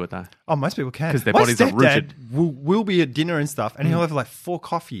people can do it though. Oh, most people can. 'Cause their My bodies are stepdad rooted. Will be at dinner and stuff, and he'll have like 4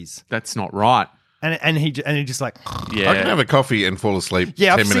 coffees, That's not right. and he just like, Yeah. I can have a coffee and fall asleep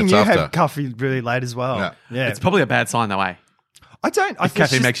yeah, 10 I've seen minutes you after. have coffee really late as well. Yeah. Yeah, It's probably a bad sign though, eh? I don't. I if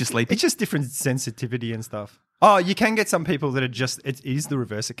caffeine makes you sleepy. It's just different sensitivity and stuff. Oh, you can get some people that are just. It is the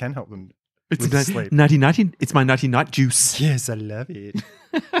reverse. It can help them. It's with sleep. nighty. It's my nighty night juice. Yes, I love it.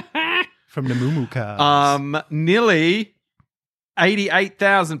 From the Moo cars. Nearly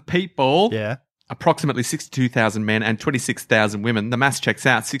 88,000 people. Yeah. Approximately 62,000 men and 26,000 women. The maths checks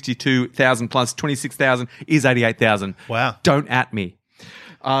out. 62,000 plus 26,000 is 88,000. Wow. Don't at me.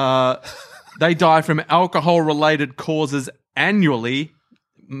 They die from alcohol-related causes annually,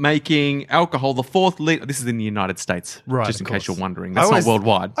 making alcohol the 4th lead. This is in the United States, Right, just in of case course. you're wondering. I That's always- not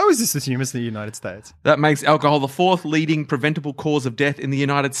worldwide. I always just assume it's the United States. That makes alcohol the 4th leading preventable cause of death in the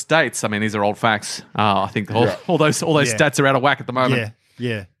United States. I mean, these are old facts. I think all those Yeah. stats are out of whack at the moment.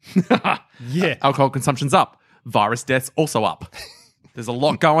 Yeah. Yeah. Alcohol consumption's up. Virus deaths also up. There's a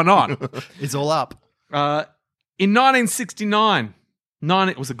lot going on. It's all up. In 1969,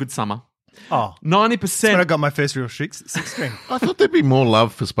 it was a good summer. Oh. 90%. When I got my first real six string. I thought there'd be more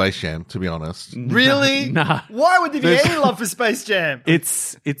love for Space Jam, to be honest. Really? Nah. Why would there be any love for Space Jam?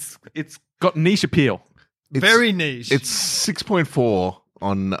 It's got niche appeal. Very niche. It's 6.4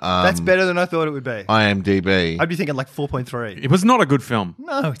 on That's better than I thought it would be. IMDb. I'd be thinking like 4.3. It was not a good film.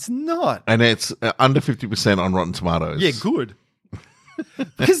 No, it's not. And it's under 50% on Rotten Tomatoes. Yeah, good.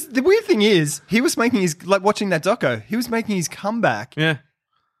 Because the weird thing is, he was making his, like watching that doco, he was making his comeback Yeah.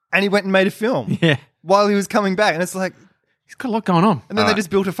 and he went and made a film Yeah. while he was coming back. And it's like, He's got a lot going on. and then they just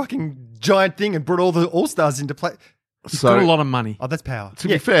built a fucking giant thing and brought all the All-Stars into play. He's got a lot of money. Oh, that's power. To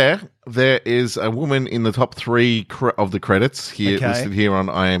be fair, there is a woman in the top 3 of the credits here Okay. listed here on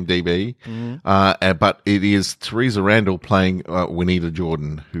IMDb, but it is Teresa Randall playing Juanita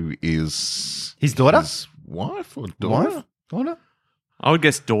Jordan, who is His daughter? his wife or daughter. Wife? Daughter? I would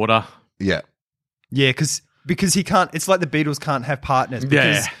guess daughter. Yeah, Yeah, because he can't, it's like the Beatles can't have partners.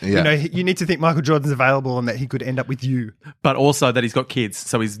 Because, Yeah. you know, you need to think Michael Jordan's available and that he could end up with you. But also that he's got kids,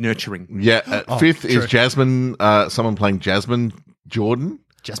 so he's nurturing. yeah. Fifth true. is Jasmine, someone playing Jasmine Jordan,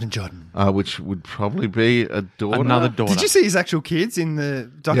 Jasmine Jordan. which would probably be a daughter. Another daughter. Did you see his actual kids in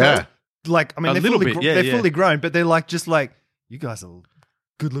the doco? Yeah. Like, I mean, A they're little fully, bit, yeah, they're yeah. fully grown, but they're like, just like, you guys are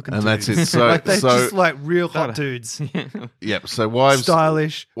good looking And dudes. that's it. So- like, they're so- just like real hot dudes. Yep. So wives,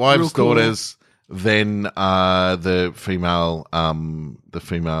 Stylish. real cool. daughters, then the female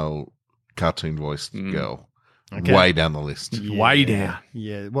cartoon voiced girl, Okay. way down the list. Yeah. Way down.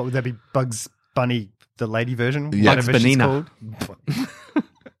 Yeah. What would that be? Bugs Bunny, the lady version? Yeah. Whatever Bugs she's Bunina. called.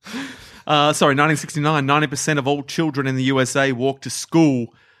 1969, 90% of all children in the USA walked to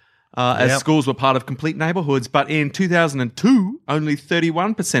school as schools were part of complete neighborhoods. But in 2002, only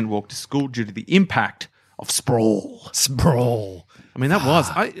 31% walked to school due to the impact of sprawl. I mean, that was.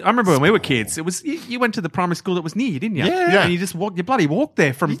 I remember when we were kids, it was you went to the primary school that was near you, didn't you? Yeah. And you just walked, you bloody walked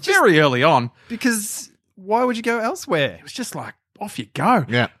there from very early on. Because why would you go elsewhere? It was just like, off you go.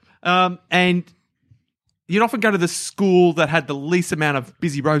 Yeah. And you'd often go to the school that had the least amount of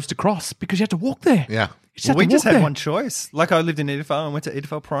busy roads to cross because you had to walk there. Yeah. Well, we just had one choice. Like I lived in Edithvale and went to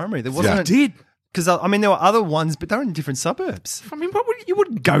Edithvale Primary. There wasn't. You did. Because I mean, there were other ones, but they're in different suburbs. I mean, you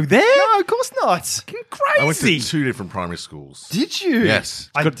wouldn't go there? No, of course not. Fucking I went to crazy. 2 different primary schools. Did you? Yes.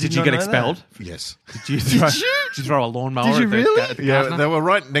 Did you get expelled? Yes. Did you throw a lawnmower? Did you at the- really? at the Yeah, gardener? they were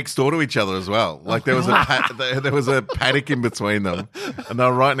right next door to each other as well. Like there was there was a paddock in between them, and they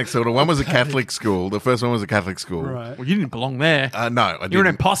were right next door. One was a Catholic school. The first one was a Catholic school. Right. Well, you didn't belong there. No, I didn't. You're an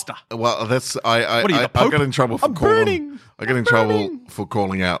imposter. Well, that's I. What are you, the I Pope? got in trouble for I'm calling. burning. I got in trouble for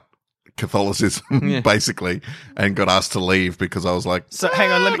calling out Catholicism, basically, and got asked to leave because I was like, So hang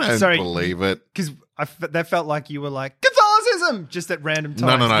on, let me. I don't Sorry, believe it. because that felt like you were like Catholicism just at random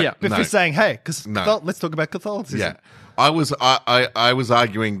times. No. Yeah. But no. for saying, hey, because No. let's talk about Catholicism. Yeah, I was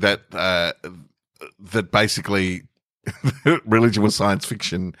arguing that that basically religion was science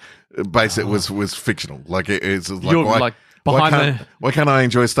fiction. Basically, was fictional. Like it's like You're like behind why can't I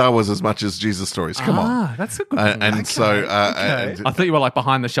enjoy Star Wars as much as Jesus stories? Come on. Ah, that's a good And so, okay. I thought you were like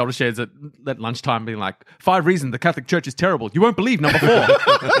behind the shoulder sheds at lunchtime being like, 5 reasons the Catholic Church is terrible. You won't believe number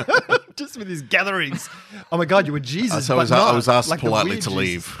 4. Just with these gatherings. Oh my God, you were Jesus. so but I was not asked like the politely weird to Jesus.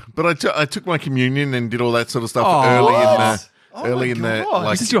 leave, but I took my communion and did all that sort of stuff Oh, early in what? Oh early my in the God.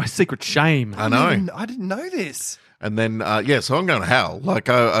 like. This is your secret shame. I know. I didn't know this. And then so I'm going to hell. Like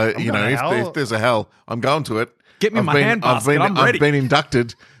you going know, to hell. if there's a hell, I'm going to it. Get me I've my been, handbasket, I'm ready. I've been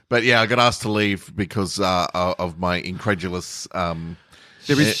inducted, but yeah, I got asked to leave because of my incredulous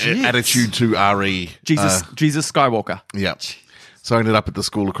attitude to RE. Jesus Skywalker. Yeah. So I ended up at the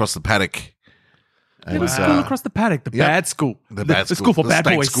school across the paddock. It was school across the paddock, the Yep. bad school. The bad the school. school for The bad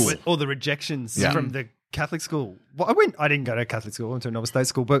state boys. school. All the rejections Yeah. from the Catholic school. Well, I didn't go to a Catholic school. I went to another state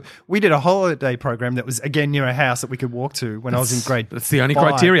school. But we did a holiday program that was, again, near a house that we could walk to when I was in grade That's the only 5.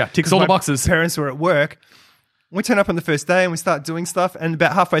 criteria. Ticks 'Cause all the my boxes. Parents were at work. We turn up on the first day and we start doing stuff. And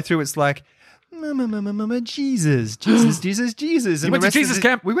about halfway through, it's like, Jesus. And went the to rest Jesus of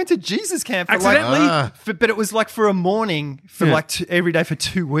camp? We went to Jesus camp. For Accidentally? but it was like for a morning for Yeah. every day for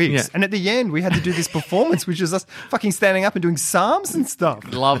 2 weeks. Yeah. And at the end, we had to do this performance, which was us fucking standing up and doing psalms and stuff.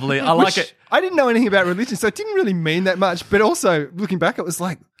 Lovely. I like it. I didn't know anything about religion, so it didn't really mean that much. But also, looking back, it was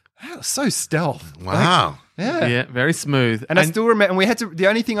like, wow, so stealth. Wow. Yeah. Yeah, very smooth. And I still remember, and we had to, the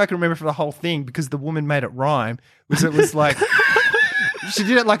only thing I can remember for the whole thing, because the woman made it rhyme, was it was like, she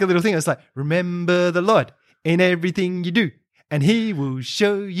did it like a little thing. It was like, remember the Lord in everything you do, and he will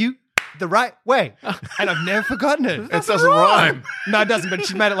show you the right way. And I've never forgotten it. It doesn't rhyme. No, it doesn't, but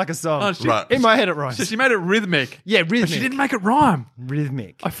she made it like a song. Oh, she- Right. In my head, it rhymes. So she made it rhythmic. Yeah, But rhythmic. she didn't make it rhyme.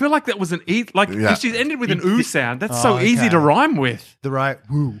 Rhythmic. I feel like that was an Yeah. if she ended with an ooh sound. That's so okay. easy to rhyme with. The right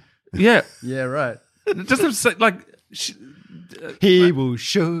woo. Yeah. Yeah, right. Just to say, like, He will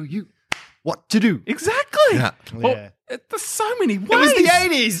show you what to do. exactly. Yeah. Well, Yeah. there's so many ways. It was the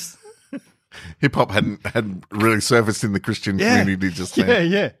 80s. Hip hop hadn't really surfaced in the Christian community just then. Yeah,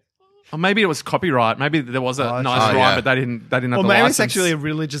 yeah. Or maybe it was copyright. Maybe there was a Oh, nice oh, rhyme, yeah. but they didn't have Or the maybe license. it's actually a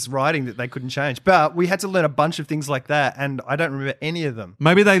religious writing that they couldn't change. But we had to learn a bunch of things like that, and I don't remember any of them.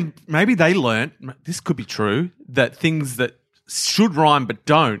 Maybe they learnt, this could be true, that things that should rhyme but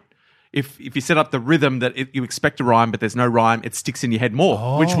don't, if you set up the rhythm that you expect to rhyme but there's no rhyme, it sticks in your head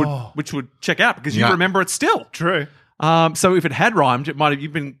more, which would check out because you Yeah. remember it still. True. So if it had rhymed, you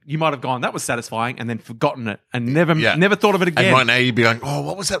might have gone, that was satisfying, and then forgotten it and never thought of it again. And right now you'd be like, oh,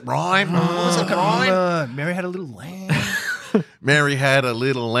 what was that rhyme? What was that rhyme? Mary had a little lamb. Mary had a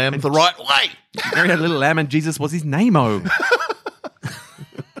little lamb the right way. Mary had a little lamb and Jesus was his name-o.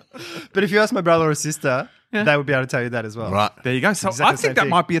 But if you ask my brother or sister, Yeah. they would be able to tell you that as well. Right. There you go. So Exactly I the think same that thing.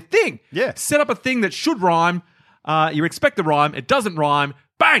 might be a thing. Yeah. Set up a thing that should rhyme. You expect the rhyme. It doesn't rhyme.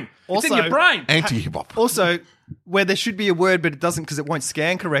 Bang! It's in Also- your brain. Anti-hip hop. Also, where there should be a word but it doesn't because it won't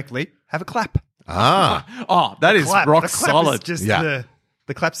scan correctly, have a clap. Ah, Oh, that is Clap. rock The clap solid. Is just Yeah.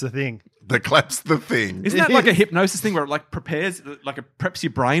 the clap's the thing. the clap's the thing. Isn't that like a hypnosis thing where it like prepares, like it preps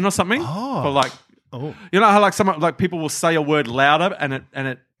your brain or something? Oh. For like, you know how like people will say a word louder and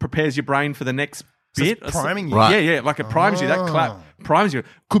it prepares your brain for the next bit. it's priming you. Right. Yeah, like it primes you. That clap primes you.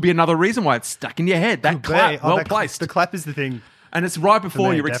 Could be another reason why it's stuck in your head. That clap, Oh, well that placed. The clap is the thing. And it's right before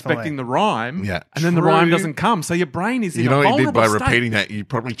me, you're definitely. expecting the rhyme. Yeah. And then the rhyme doesn't come. So your brain is in You know a what you did vulnerable by state. repeating that? You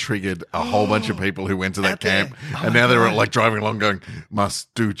probably triggered a whole bunch of people who went to that camp, and now they're like driving along, going,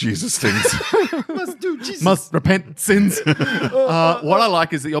 "Must do Jesus things." Must repent sins. What I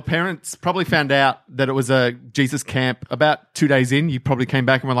like is that your parents probably found out that it was a Jesus camp about 2 days in. You probably came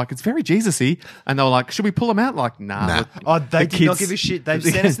back and were like, "It's very Jesus-y," and they were like, "Should we pull them out?" Like, nah. Oh, they The did not kids- give a shit. They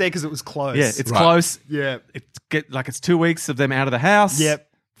sent us there because it was close. Yeah, it's Right. close. Yeah. It's 2 weeks of them out of the house. Yep.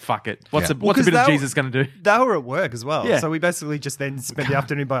 Fuck it. What's Yeah. a bit of 'cause Jesus going to do? They were at work as well. Yeah. So we basically just then spent the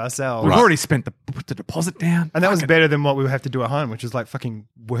afternoon by ourselves. We've already spent put the deposit down. And that was better than what we would have to do at home, which is like fucking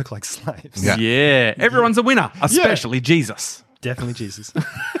work like slaves. Yeah. Yeah, everyone's a winner, especially Jesus. Definitely Jesus.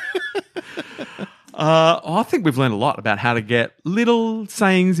 I think we've learned a lot about how to get little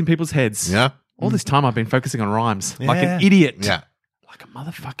sayings in people's heads. Yeah, All this time I've been focusing on rhymes like Yeah. an idiot. yeah. Like a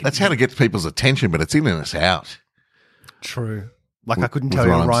motherfucking That's how to get people's attention, but it's in and it's out. True. Like I couldn't with tell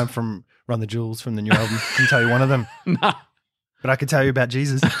you a rhymes. rhyme from Run the Jewels from the new album. Couldn't tell you one of them. Nah. But I could tell you about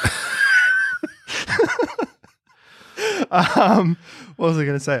Jesus. What was I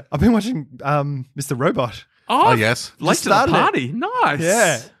going to say? I've been watching Mr. Robot. Oh, yes. Late to the started it. party. Nice.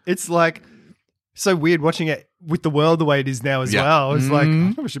 Yeah. It's like so weird watching it with the world the way it is now as Yeah. well. It's like,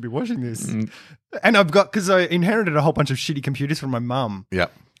 I probably should be watching this. And I've got, because I inherited a whole bunch of shitty computers from my mum. Yeah.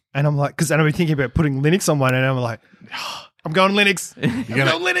 And I'm like, because I've been thinking about putting Linux on one, and I'm like, I'm going Linux. I'm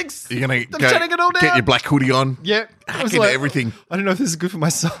gonna- going Linux. You're gonna I'm shutting it all down. get your black hoodie on. Yeah. I was into like, everything. I don't know if this is good for my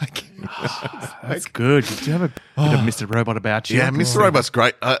psyche. That's good. Do you have a bit of Mr. Robot about you? Yeah, Mr. Robot's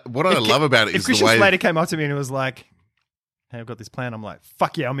great. What I love about it If is the Christian way. Slater came up to me and it was like, hey, I've got this plan. I'm like,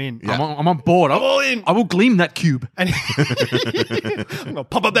 fuck yeah, I'm in. Yeah. I'm on board. I'm all in. I will gleam that cube. And I'm going to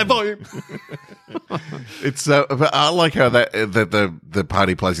pop up that volume. It's but I like how that the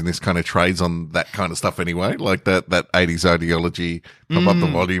party plays in this kind of trades on that kind of stuff anyway, like that 80s ideology, pop up the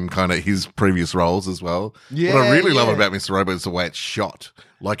volume, kind of his previous roles as well. Yeah, what I really love yeah. about Mr. Robot is the way it's shot.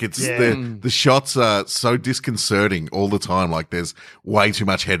 Like it's Yeah. the shots are so disconcerting all the time. Like there's way too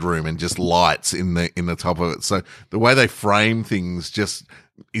much headroom and just lights in the top of it. So the way they frame things just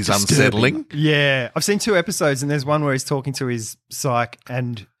is unsettling. Yeah. I've seen 2 episodes, and there's one where he's talking to his psych,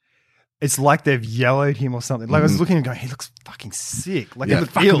 and it's like they've yellowed him or something. Like I was looking and going, he looks fucking sick. Like Yeah. he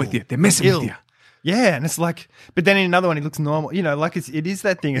looks Fucking ill. with you. They're messing Ill. with you. Yeah, and it's like, but then in another one, he looks normal. You know, like it is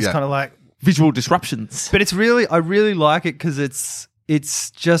that thing. It's Yeah. kind of like, Visual disruptions. but it's really, I really like it because it's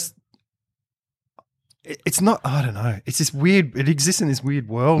just, it's not, I don't know. It's this weird, it exists in this weird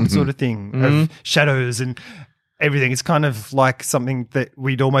world sort of thing of shadows and everything. It's kind of like something that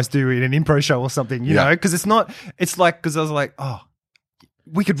we'd almost do in an improv show or something, you Yeah. know? Because it's not, it's like, because I was like, oh,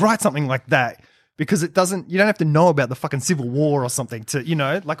 we could write something like that. Because it doesn't, you don't have to know about the fucking Civil War or something to, you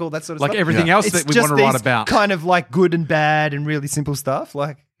know, like all that sort of Like stuff. everything Yeah. else It's that we just want to write these about. kind of like good and bad and really simple stuff,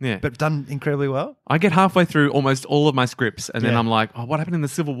 like, Yeah. but done incredibly well. I get halfway through almost all of my scripts, and then Yeah. I'm like, oh, what happened in the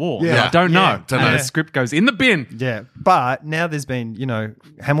Civil War? Yeah. And I don't know. Yeah. And Don't know. the script goes in the bin. Yeah, but now there's been, you know,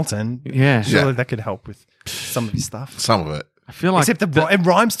 Hamilton. Yeah. surely Yeah. that could help with some of his stuff. Some of it. I feel like Except it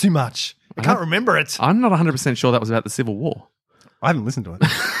rhymes too much. I can't remember it. I'm not 100% sure that was about the Civil War. I haven't listened to it.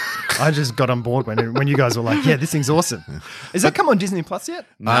 I just got on board when you guys were like, "Yeah, this thing's awesome." Is that come on Disney Plus yet?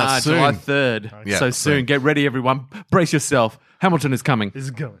 Nah, soon. July 3rd. Yeah, so soon. soon. Get ready, everyone. Brace yourself. Hamilton is coming. Is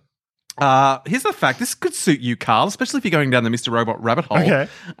it going? Here's the fact. This could suit you, Carl, especially if you're going down the Mr. Robot rabbit hole. Okay.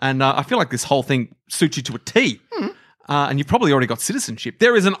 And I feel like this whole thing suits you to a T. And you've probably already got citizenship.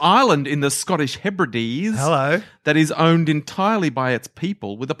 There is an island in the Scottish Hebrides Hello. that is owned entirely by its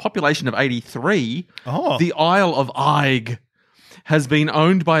people with a population of 83. Oh. The Isle of Eigg has been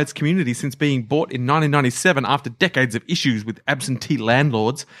owned by its community since being bought in 1997 after decades of issues with absentee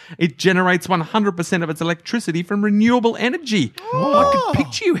landlords. It generates 100% of its electricity from renewable energy. I could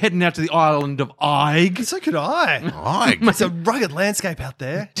picture you heading out to the island of Eigg. So could I. Right. It's a rugged landscape out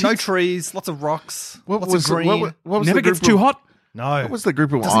there. No trees, lots of rocks, What lots was of green. what was Never the gets group too of- hot. No. What was the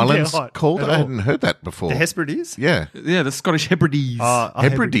group of Doesn't get islands hot called? at I all. hadn't heard that before. The Hesperides? Yeah. Yeah, the Scottish Hebrides.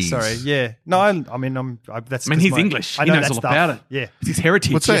 Hebrides. Sorry, yeah. No, I mean, that's. I mean, 'cause he's my- English. I He know knows that all stuff. about it. Yeah. It's his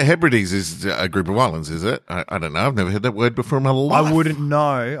heritage. What's that? Hebrides is a group of islands, is it? I don't know. I've never heard that word before in my life. I wouldn't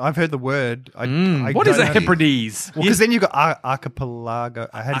know. I've heard the word. I What don't is a know. Hebrides? Well, because then you've got archipelago.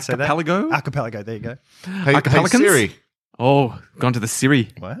 How do you say that? Archipelago? Archipelago. There you go. Hey, Archipelicans? Siri. Oh, gone to the Siri.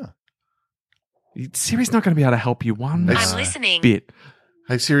 Wow. Siri's not going to be able to help you one I'm listening. bit.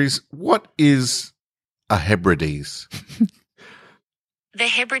 Hey, Siri, what is a Hebrides? The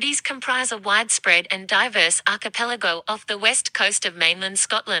Hebrides comprise a widespread and diverse archipelago off the west coast of mainland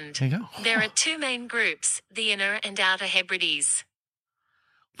Scotland. There you go. There are 2 main groups, the Inner and Outer Hebrides.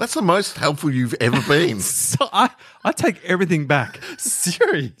 That's the most helpful you've ever been. So I take everything back.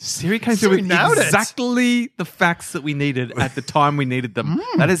 Siri. Siri came Siri through with nailed it. exactly the facts that we needed at the time we needed them.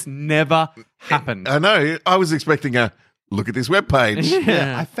 That has never happened. I know. I was expecting a look at this webpage.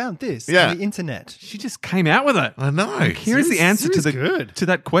 Yeah, I found this Yeah. on the internet. She just came out with it. I know. Here's the answer to Siri's good. to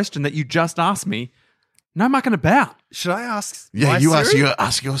that question that you just asked me. No mucking about. Should I ask? Yeah, my you Siri?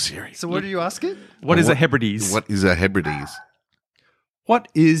 ask your Siri. So what do you ask it? What is a Hebrides? What is a Hebrides? What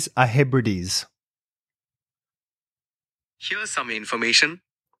is a Hebrides? Here's some information.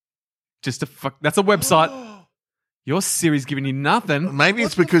 Just a fuck. That's a website. Your Siri's giving you nothing. Maybe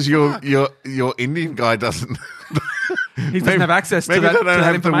it's because your Indian guy doesn't. He doesn't have access to Maybe that, they to don't that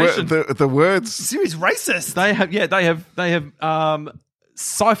have information. the words. Siri's racist. They have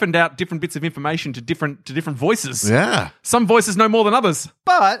siphoned out different bits of information to different voices. Yeah. Some voices know more than others.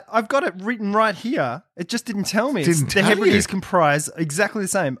 But I've got it written right here. It just didn't tell me. Didn't the tell Hebrides you. comprise exactly the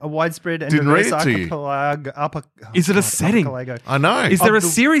same. A widespread and Didn't read diverse it to you. archipelago. Is it a setting? archipelago. I know. Is there a the-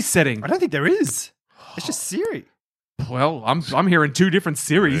 Siri setting? I don't think there is. It's just Siri. Well, I'm hearing two different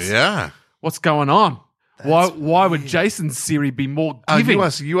Siris. Yeah. What's going on? Why would Jason's Siri be more giving?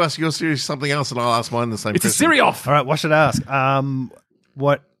 You ask your Siri something else, and I'll ask mine the same It's a question. Siri off. All right, what should I ask?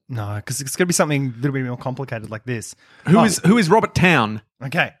 What? No, because it's going to be something a little bit more complicated like this. Who is Robert Town?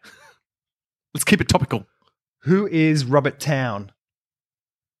 Okay. Let's keep it topical. Who is Robert Town?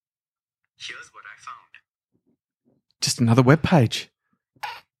 Here's what I found. Just another web page.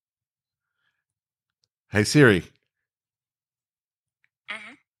 Hey Siri.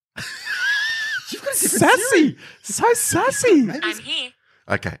 Sassy. So sassy. I'm here.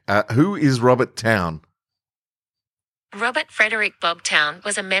 Okay. Who is Robert Town? Robert Frederick Bobtown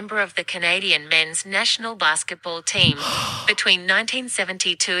was a member of the Canadian men's national basketball team between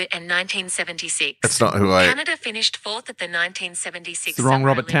 1972 and 1976. That's not who I. Canada finished fourth at the 1976 It's the wrong Summer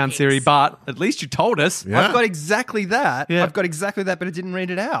Robert Town Olympics. Siri, but at least you told us. Yeah. I've got exactly that. Yeah. I've got exactly that, but it didn't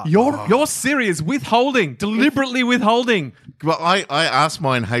read it out. Your Siri is withholding, deliberately withholding. Well, I asked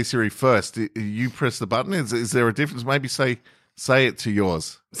mine. Hey Siri first. You press the button. Is there a difference? Maybe say it to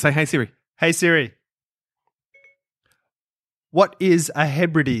yours. Say, hey Siri. Hey Siri. What is a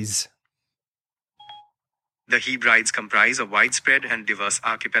Hebrides? The Hebrides comprise a widespread and diverse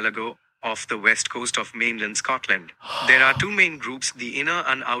archipelago off the west coast of mainland Scotland. There are two main groups, the inner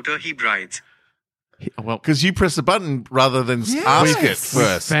and outer Hebrides. Well, Because you press the button rather than Yes. ask it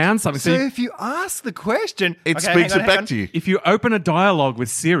first. found something. So So if you ask the question, It Okay, speaks hang it on, back hang on. to you. if you open a dialogue with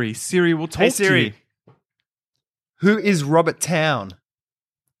Siri, Siri will talk Hey to Siri. you. Who is Robert Town?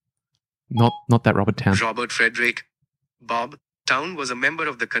 Not that Robert Town. Robert Frederick Bob Town was a member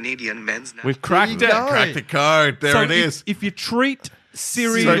of the Canadian men's national We've cracked There it. you go. Crack the code. There So it is. If you treat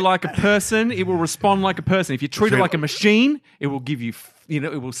Siri So- like a person, it will respond like a person. If you treat it like a machine, it will give you,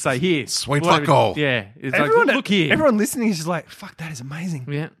 it will say here. Sweet whatever- fuck all. Yeah. It's Everyone, like, look here. Everyone listening is just like, fuck, that is amazing.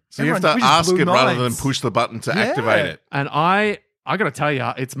 Yeah. So you have to Everyone- we just ask blew it rather minds. than push the button to Yeah. activate it. And I got to tell you,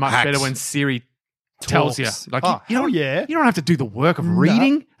 it's much Hacks. better when Siri tells you. Talks. Like, Oh, you hell don't, yeah. you don't have to do the work of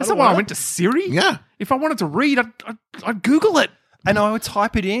reading. That's don't not why I wanna. went to Siri. Yeah. If I wanted to read, I'd Google it. And I would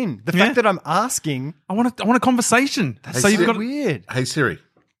type it in. The Yeah. fact that I'm asking, I want a conversation. that's so you've so got weird. Hey Siri.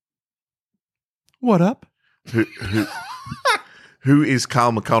 what up? Who is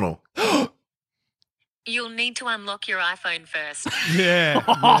Carl McConnell? You'll need to unlock your iPhone first. Yeah.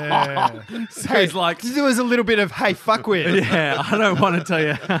 So he's like, There was a little bit of, hey, fuckwit. yeah, I don't want to tell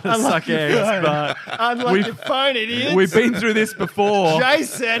you how to suck eggs, but Unlock We've- your phone, idiot. we've been through this before. Jay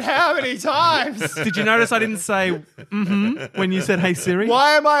said, how many times? Did you notice I didn't say when you said, hey Siri?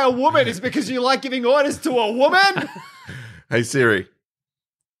 Why am I a woman? It's because you like giving orders to a woman? Hey Siri.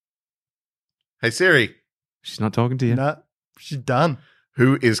 Hey Siri. She's not talking to you. No, she's done.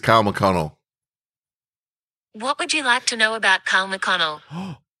 Who is Carl McConnell? What would you like to know about Carl McConnell?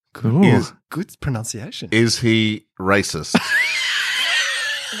 Cool. Is Good pronunciation. is he racist?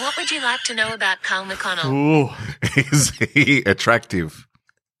 What would you like to know about Carl McConnell? Ooh. Is he attractive?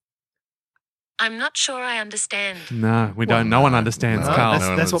 I'm not sure I understand. No, we don't. No one understands No, Carl. no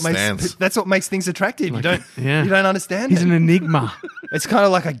one That's what understands. makes that's what makes things attractive. You don't yeah. you don't understand He's it. an enigma. It's kind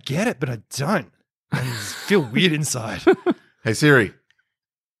of like I get it, but I don't. I feel weird inside. Hey Siri.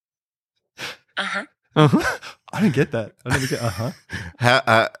 Uh-huh. I don't get that. I don't get How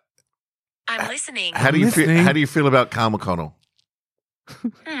I'm listening. how do you feel? listening. How do you feel about Carl McConnell?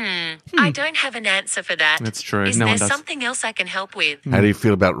 I don't have an answer for that. That's true. Is No there one does. something else I can help with? How do you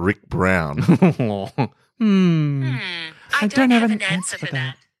feel about Rick Brown? I don't have an answer for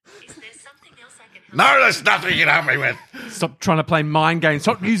that. Is there something else I can help No, there's nothing you can help me with. Stop trying to play mind games.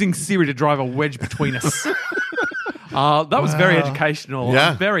 Stop using Siri to drive a wedge between us. That was very educational.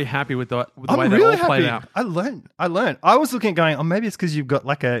 Yeah. I'm very happy with the way I'm that really all played happy. out. I learned. I was looking at going, oh, maybe it's because you've got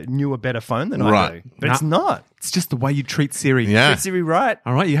like a newer, better phone than I Right. do. But it's not. It's just the way you treat Siri. Yeah. Is Siri right?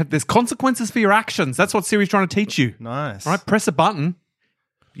 All right. There's consequences for your actions. That's what Siri's trying to teach you. Nice. All right. Press a button.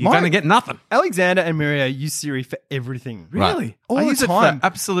 You're Mine- going to get nothing. Alexander and Maria use Siri for everything. Really? All I the use it time. for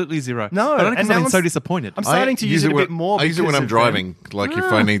absolutely zero. No, But only and because now I've been I'm so s- disappointed. I'm starting to use it a bit more. I use it when because I'm of, driving. Like if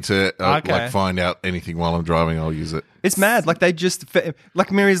I need to Okay. like find out anything while I'm driving, I'll use it. It's mad. Like they just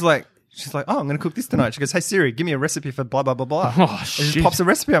like Maria's like she's like, oh, I'm going to cook this tonight. She goes, hey Siri, give me a recipe for blah blah blah blah. Oh, and she shit. pops a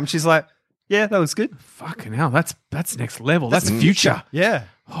recipe up. And she's like, yeah, that looks good. Fucking hell. That's next level. That's the future. Yeah.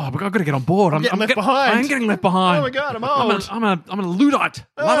 Oh, but I've got to get on board. I'm getting left behind. I'm getting left behind. Oh my God, I'm old. I'm a Luddite.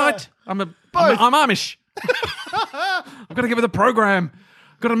 Luddite. I'm Amish. I've got to get with the program.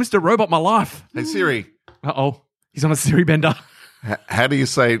 Got to Mr. Robot my life. Hey Siri, Uh-oh. He's on a Siri bender. how do you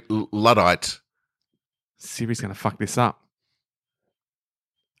say Luddite? Siri's going to fuck this up.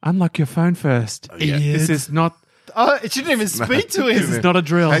 Unlock your phone first. yeah. This is not Oh, it shouldn't even speak to this him. is not a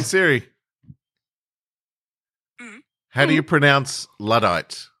drill. Hey Siri, how do you pronounce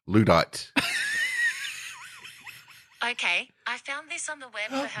Luddite? Luddite. Okay, I found this on the web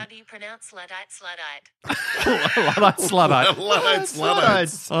for how do you pronounce Luddite. Luddite, Luddite. Luddites,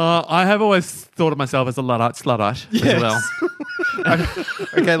 Luddites. I have always thought of myself as a Luddite, Sluddite as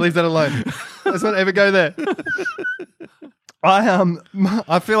well. Okay, leave that alone. Let's not ever go there.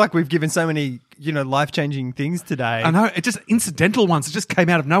 I feel like we've given so many, life-changing things today. I know, it just incidental ones. It just came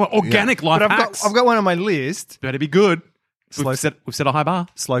out of nowhere. Organic life But hacks. I've got one on my list. Better be good. Slow- We've set a high bar.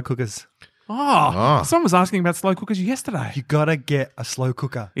 Slow cookers. Oh, someone was asking about slow cookers yesterday. You gotta get a slow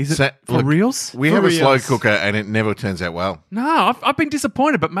cooker. Is it So, for look, reals? We For have a slow reals. cooker and it never turns out well. No, I've been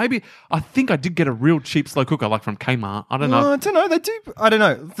disappointed, but maybe I think I did get a real cheap slow cooker, like from Kmart. I don't know. I don't know. They do. I don't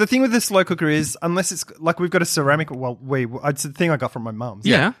know. The thing with the slow cooker is, unless it's like we've got a ceramic. Well, it's the thing I got from my mum's.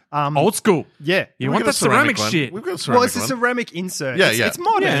 Yeah. Old school. Yeah. You We've want got that a ceramic ceramic one. shit. We've got a Well, ceramic it's a one. ceramic insert. Yeah, it's, yeah. It's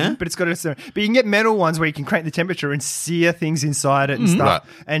modern, Yeah. but it's got a ceramic. But you can get metal ones where you can crank the temperature and sear things inside it and stuff,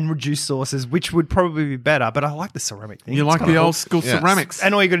 Right. and reduce sauces, which would probably be better. But I like the ceramic thing. You It's like kinda the cool. old school Yes. ceramics.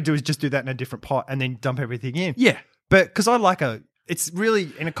 And all you got to do is just do that in a different pot and then dump everything in. Yeah. But because I like it's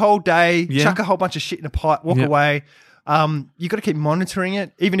really in a cold day, Yeah. chuck a whole bunch of shit in a pot, walk Yep. away. You got to keep monitoring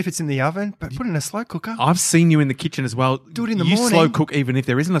it, even if it's in the oven. But put it in a slow cooker. I've seen you in the kitchen as well. Do it in the you morning. slow cook even if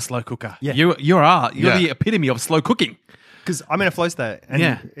there isn't a slow cooker. Yeah. You're Yeah. the epitome of slow cooking. Because I'm in a flow state, and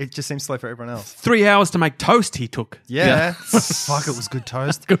Yeah. it just seems slow for everyone else. 3 hours to make toast he took. Yeah, fuck, it was good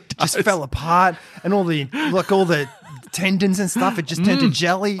toast. Good Just toast. fell apart, and all the tendons and stuff. It just turned to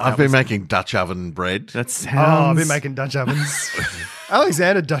jelly. I've been making Dutch oven bread. That sounds... Oh, I've been making Dutch ovens.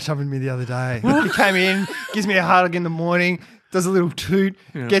 Alexander Dutch ovened me the other day. He came in, gives me a hug in the morning, does a little toot,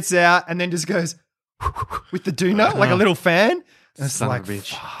 gets out, and then just goes with the doona like a little fan. And it's Son like, of a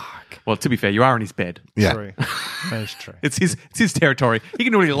bitch. Well, to be fair, you are in his bed. Yeah. true. That is true. It's his territory. He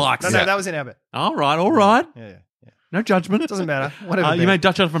can do what he likes. No, that was in our bed. All right. Yeah. No judgment. Doesn't matter. Whatever. You made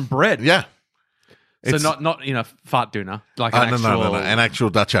Dutch oven bread. Yeah. So It's- not fart doona, like No, an actual... no. An actual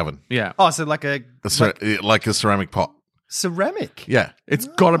Dutch oven. Yeah. Oh, so like a Like a ceramic pot. ceramic. Yeah. It's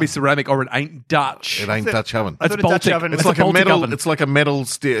got to be ceramic or it ain't Dutch. It ain't Dutch oven. I It's thought a Dutch Baltic. oven It's was like a Baltic metal. oven. It's like a metal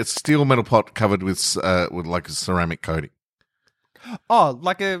steel metal pot covered with like a ceramic coating,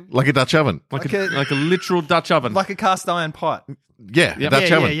 like a like a Dutch oven. like like a literal Dutch oven. like a cast iron pot. Yeah, Yep.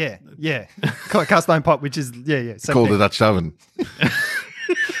 Dutch oven. Yeah. Call it cast iron pot, which is same Called thing. a Dutch oven.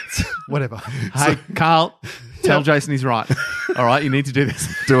 Whatever. Hey, Carl, tell Jason he's right. All right, you need to do this.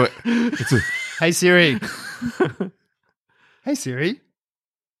 Do it. It's a, Hey Siri. Hey Siri.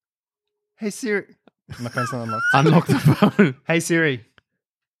 Hey Siri. My phone's not unlocked. Unlock the phone. Hey Siri.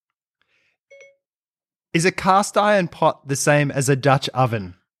 Is a cast iron pot the same as a Dutch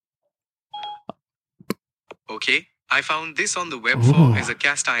oven? Okay, I found this on the web for is a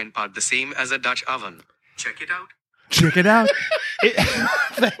cast iron pot the same as a Dutch oven. Check it out. Check it out.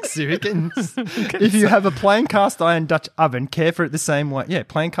 Thanks, Siri. If you have a plain cast iron Dutch oven, care for it the same way. Yeah,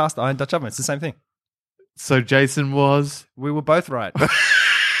 plain cast iron Dutch oven. It's the same thing. So Jason was... We were both right.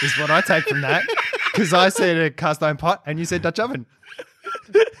 Is what I take from that. Because I said a cast iron pot and you said Dutch oven.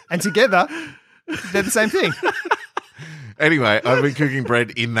 And together, they're the same thing. anyway, I've been cooking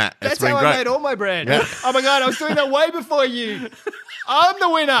bread in that. That's it's been how great. I made all my bread. Yeah. Oh my God, I was doing that way before you. I'm the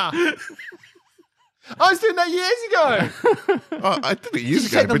winner. I was doing that years ago. Oh, I did it Did years you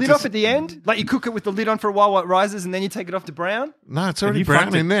ago. take the but lid just- off at the end? Like you cook it with the lid on for a while it rises and then you take it off to brown? No, it's already you brown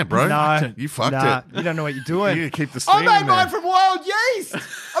fucked in it. there, bro. No. You fucked Nah, it. you don't know what you're doing. You keep the steam I made in mine there. from wild yeast.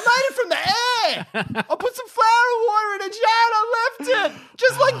 I made it from the air. I put some flour and water in a jar and I left it.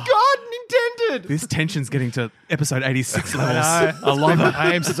 Just like God intended. This tension's getting to episode 86 levels. I I love it.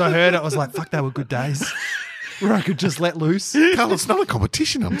 I am since I heard it. I was like, fuck, they were good days. Where I could just let loose. Carl, it's not a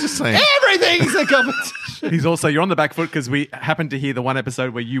competition. I'm just saying. Everything's a competition. He's also, you're on the back foot because we happened to hear the one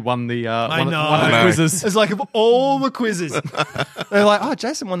episode where you won the one of I the know. quizzes. It's like of all the quizzes. They're like, oh,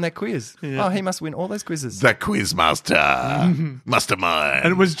 Jason won that quiz. Oh, he must win all those quizzes. The quiz master. Mastermind.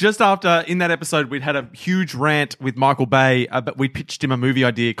 And it was just after, in that episode, we'd had a huge rant with Michael Bay, but we pitched him a movie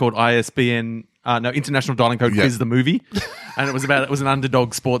idea called ISBN, International Dialing Code Yeah. Quiz the Movie. And it was an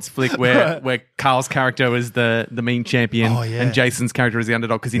underdog sports flick where Carl's character was the mean champion Oh, yeah. and Jason's character is the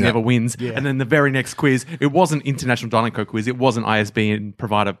underdog because he never wins. Yeah. And then the very next quiz, it wasn't International Dialing Code Quiz, it was an ISBN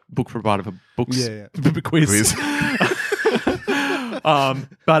book provider for books Yeah, quiz. Quiz.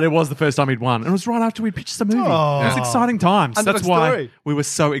 But it was the first time he'd won. And it was right after we pitched the movie. Oh. It was exciting times. Underdog That's why story. we were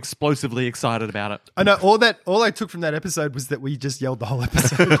so explosively excited about it. I know all I took from that episode was that we just yelled the whole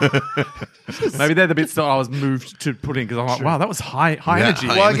episode. Maybe they're the bits that I was moved to put in because I'm like, wow, that was high Yeah, energy.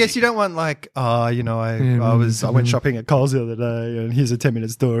 high Well, I energy. guess you don't want like, I went shopping at Coles the other day, and here's a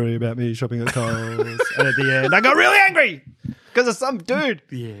 10-minute story about me shopping at Coles, and at the end I got really angry because of some dude.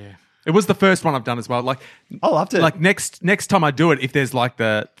 Yeah. It was the first one I've done as well. Like, I loved it. like next time I do it, if there's like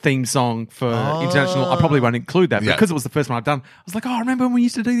the theme song for international, I probably won't include that. But Yeah. because it was the first one I've done, I was like, oh, remember when we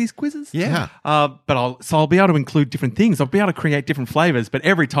used to do these quizzes? Yeah. But I'll be able to include different things. I'll be able to create different flavors. But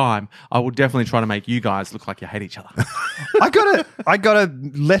every time, I will definitely try to make you guys look like you hate each other. I got a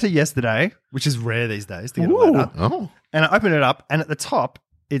letter yesterday, which is rare these days to get a letter, Oh. and I opened it up, and at the top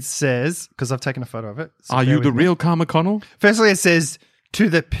it says, because I've taken a photo of it. so Are bear you the with me. real Carl McConnell? Firstly, it says to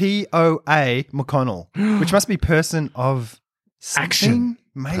the POA McConnell, which must be person of something, Action.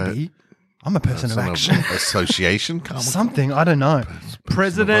 maybe. I'm a person of Some action. association. Carl Something, I don't know.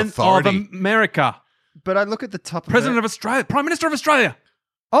 President of authority. America. But I look at the top President of of Australia. Prime Minister of Australia.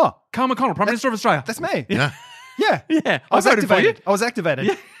 Oh, Carl McConnell, Prime Minister of Australia. that's me. Yeah. Yeah. Yeah, I was voted for you. activated. I was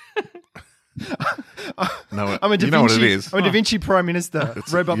activated. No, I'm a Da you know what it Vinci. is. I'm a Da Vinci Prime Minister.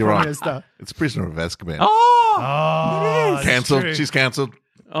 Robot You're Prime right. Minister. It's Prisoner of Azkaban. Oh, Cancelled. She's cancelled.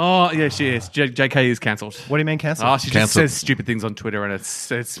 Oh, yeah, she is. JK is cancelled. What do you mean cancelled? Oh, she just Cancelled. says stupid things on Twitter and it's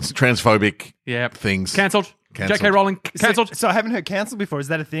Transphobic yeah. things. Cancelled. Cancelled. JK Rowling cancelled. So I haven't heard cancelled before. Is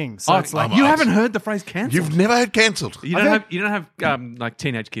that a thing? So Oh, it's like you haven't heard the phrase cancelled? You've never had cancelled. You I've don't have like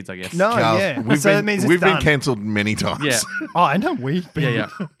teenage kids, I guess. no, Carl, yeah. We've so been, that means it's we've been done. cancelled many times. Yeah. Oh, I know we've been. Yeah,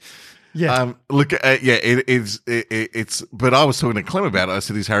 yeah. Yeah. Look, it's. But I was talking to Clem about it. I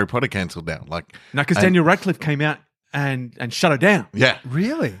said, "Is Harry Potter cancelled now?" Like, No, because and- Daniel Radcliffe came out and shut her down. Yeah,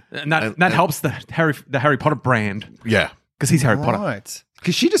 Really? And that And- helps the Harry Potter brand yeah, because he's Harry Potter. Right.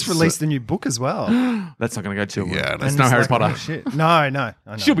 Because she just released a new book as well. That's not going to go too well. Yeah, That's And no it's Harry like, Potter. oh, shit. No. I know.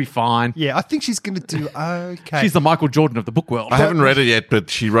 She'll be fine. Yeah, I think she's going to do okay. She's the Michael Jordan of the book world. I haven't read it yet, but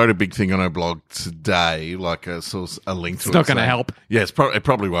she wrote a big thing on her blog today, like a sort of a link to it. It's not gonna saying- help. Yeah, it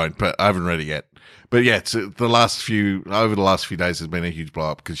probably won't, but I haven't read it yet. But yeah, it's over the last few days, there's been a huge blow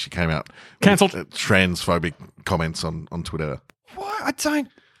up because she came out with, Cancelled. transphobic comments on Twitter. Why? I don't.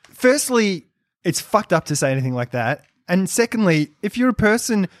 Firstly, it's fucked up to say anything like that. And secondly, if you're a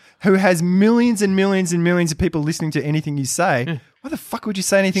person who has millions and millions and millions of people listening to anything you say, why the fuck would you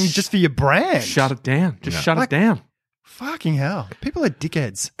say anything just for your brand? Shut it down. Just shut Like- it down. Fucking hell. People are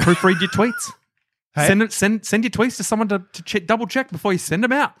dickheads. Proofread your tweets. Hey? Send your tweets to someone to double check before you send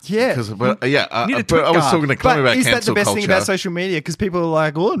them out. Yeah. But need a but I tweet was guard. talking to Clem But about is that the cancel best culture. thing about social media? Because people are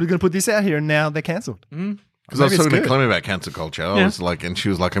like, oh, we're going to put this out here and now they're cancelled. Because I was Maybe talking it's to good. Clem about cancel culture. I Yeah. was like, and she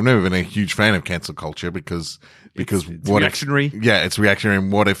was like, I've never been a huge fan of cancel culture because It's what reactionary. If, yeah, it's reactionary.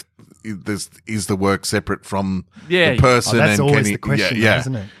 And what if is the work separate from Yeah. the person? Oh, that's and always can the question, yeah,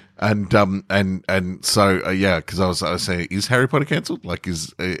 isn't it? And so yeah, because I was saying, is Harry Potter cancelled? Like, I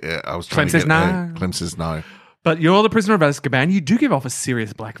was trying Clem to says get no. Clem says no. But you're the prisoner of Azkaban. You do give off a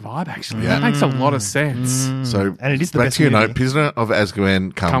serious black vibe, actually. That makes a lot of sense. So And it is the back best to your movie. note, Prisoner of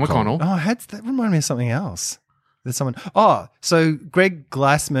Azkaban, Carl Carl McConnell. Oh, that reminded me of something else. There's someone. Oh, so Greg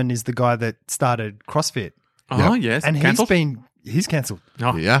Glassman is the guy that started CrossFit. Oh, yes. And Cancelled? he's cancelled.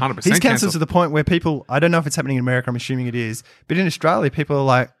 Oh, Yeah. 100% He's cancelled cancelled. to the point where people, I don't know if it's happening in America, I'm assuming it is, but in Australia, people are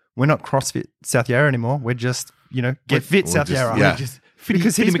like, we're not CrossFit South Yarra anymore. We're just, get fit we're South just- Yarra. yeah.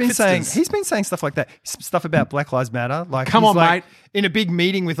 Because Fitty he's McFitsters. been saying stuff like that, stuff about Black Lives Matter. Like, Come he's on, like, mate. in a big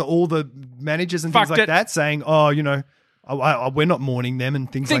meeting with all the managers and Fucked things like it. that, saying, "Oh, we're not mourning them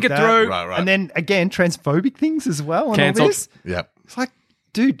and things Think like it that. through. Right. And then again, transphobic things as well. And Cancelled. all this. Yep. It's like,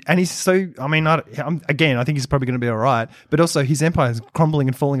 dude, and he's so. I mean, I think he's probably going to be all right, but also his empire is crumbling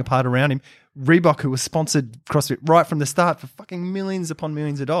and falling apart around him. Reebok, who was sponsored CrossFit right from the start for fucking millions upon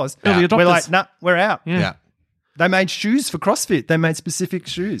millions of dollars, Early adopters. we're like, nah, we're out. Yeah. They made shoes for CrossFit. They made specific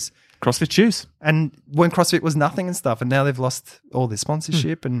shoes. CrossFit shoes. And when CrossFit was nothing and stuff, and now they've lost all their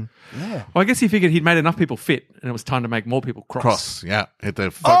sponsorship and yeah. Well, I guess he figured he'd made enough people fit, and it was time to make more people Cross. Yeah. Had to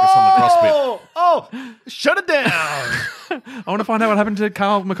focus on the CrossFit. Oh, shut it down. I want to find out what happened to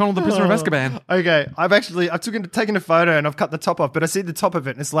Carl McConnell, the prisoner of Azkaban. Okay, I've taken a photo and I've cut the top off, but I see the top of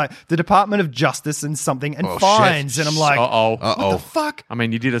it and it's like the Department of Justice and something and Oh, fines, shit. and I'm like, Uh-oh. what the fuck? I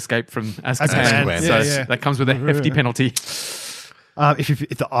mean, you did escape from Azkaban, Azkaban, so yeah. that comes with a hefty penalty.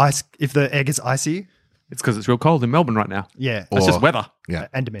 If the air gets icy, It's because it's real cold in Melbourne right now. yeah, It's just weather. Yeah.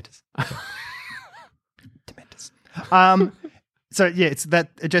 and Dementors. So yeah, it's that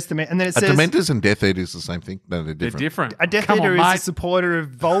just the and then it A says Dementors and Death Eaters the same thing? No, they're They're different. different. a Death Come Eater on, is mate. a supporter of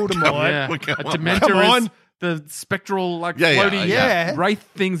Voldemort. Yeah. Come A on. Dementor Come is on. the spectral, like, Yeah, yeah, floaty yeah. wraith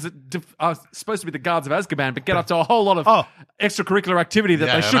things that are supposed to be the guards of Azkaban, but get up to a whole lot of Oh. extracurricular activity that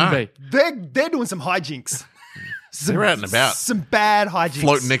Yeah, they I shouldn't know. be. They're doing some hijinks. They're out and about. Some bad hijinks.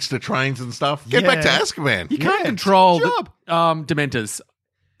 Floating next to trains and stuff. Get back to Yeah. Azkaban. You can't Yeah, control good the Dementors.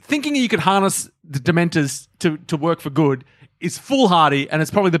 Thinking you could harness the Dementors to work for good is foolhardy, and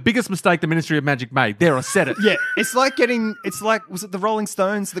it's probably the biggest mistake the Ministry of Magic made. There, I said it. Yeah, it's like was it the Rolling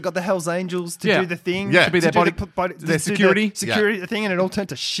Stones that got the Hells Angels to Yeah. do the thing? Yeah. To be their do body- to their do security? the security thing, and it all turned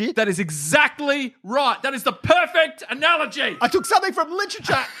to shit. That is exactly right. That is the perfect analogy. I took something from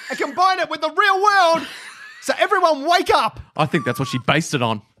literature and combined it with the real world. So everyone wake up. I think that's what she based it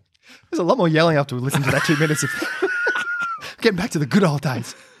on. There's a lot more yelling after we listen to that 2 minutes of getting back to the good old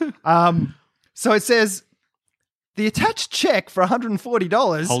days. So it says the attached check for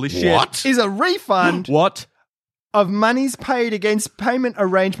 $140 Holy shit. What? is a refund What? of monies paid against payment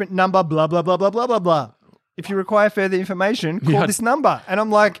arrangement number blah blah blah blah blah blah blah. If you require further information, call Yeah. this number. And I'm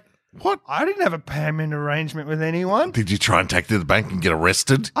like, What? I didn't have a payment arrangement with anyone. Did you try and take to the bank and get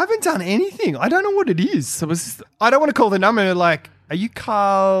arrested? I haven't done anything. I don't know what it is. So was I don't want to call the number and like, are you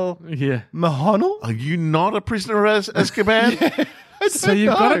Carl yeah. Mahonel? Are you not a prisoner of Azkaban? I So don't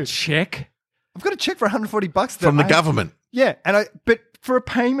you've got know. a check. I've got a check for $140 From the government. Yeah, but for a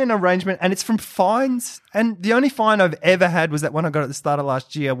payment arrangement, and it's from fines. And the only fine I've ever had was that one I got at the start of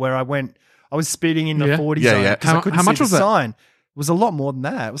last year, where I was speeding in the Yeah. 40 Yeah, zone yeah. because I How- couldn't how see much the was that? sign. It was a lot more than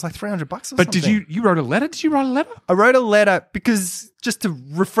that. It was like $300 or But something. did you wrote a letter? Did you write a letter? I wrote a letter because just to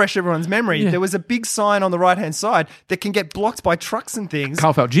refresh everyone's memory, Yeah. there was a big sign on the right hand side that can get blocked by trucks and things.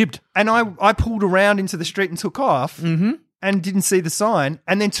 Carl felt jibbed. And I pulled around into the street and took off and didn't see the sign.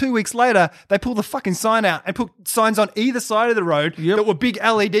 And then 2 weeks later, they pulled the fucking sign out and put signs on either side of the road that were big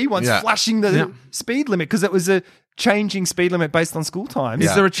LED ones Yeah. flashing the speed limit because it was a changing speed limit based on school times.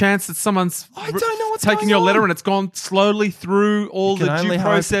 Is there a chance that someone's I don't know what's taking going your on. letter and it's gone slowly through all You the can due only hope.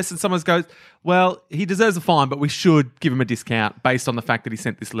 process and someone goes, well, he deserves a fine, but we should give him a discount based on the fact that he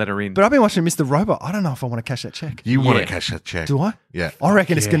sent this letter in. But I've been watching Mr. Robot. I don't know if I want to cash that check. You want Yeah. to cash that check. Do I? Yeah. I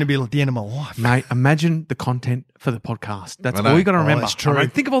reckon it's going to be like the end of my life. Mate, imagine the content for the podcast. That's I know. all you got to Oh, remember. that's true. I mean,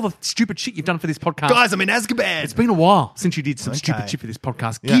 think of all the stupid shit you've done for this podcast. Guys, I'm in Azkaban. It's been a while since you did some Okay. stupid shit for this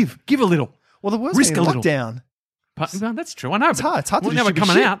podcast. Yeah. Give a little. well, the world's risk been a in little. lockdown. But, well, that's true. I know. It's hard. It's hard to do now we're stupid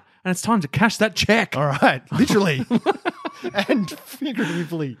coming shit. out, and it's time to cash that check All right, literally and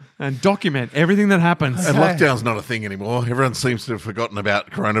figuratively. and document everything that happens. And Okay. lockdown's not a thing anymore. Everyone seems to have forgotten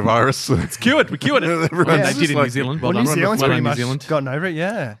about coronavirus. It's Cured. We cured it. Everyone's they just did in like- New Zealand. Well, Well New done. Zealand's Well pretty done, New much Zealand. gotten over it,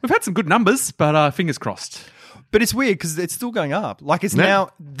 yeah. We've had some good numbers, but fingers crossed. But it's weird because it's still going up. Like it's Yeah. now,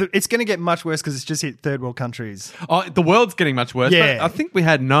 it's going to get much worse because it's just hit third world countries. Oh, the world's getting much worse. Yeah. But I think we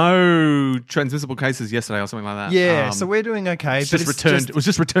had no transmissible cases yesterday or something like that. Yeah, so we're doing okay. It's but just returned. It was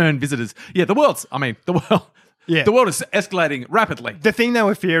just returned visitors. Yeah, the world Yeah. the world is escalating rapidly. The thing they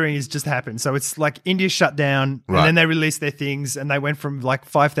were fearing has just happened. So it's like India shut down Right. and then they released their things and they went from like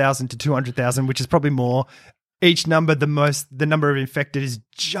 5,000 to 200,000, which is probably more. Each number, the number of infected is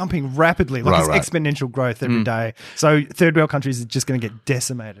jumping rapidly. Like Right, it's exponential growth every day. So third world countries are just going to get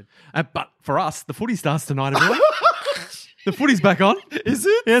decimated. But for us, the footy starts tonight, everyone. The footy's back on. Is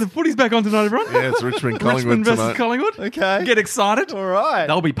it? Yeah, the footy's back on tonight, everyone. Yeah, it's Richmond Collingwood Richmond versus tonight. Collingwood. Okay. Get excited. All right.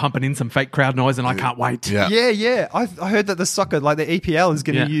 They'll be pumping in some fake crowd noise, and I can't wait. Yeah. Yeah. I heard that the soccer, like the EPL, is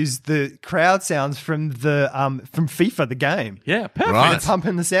going to Yeah. use the crowd sounds from the from FIFA, the game. Yeah, perfect. Right. They're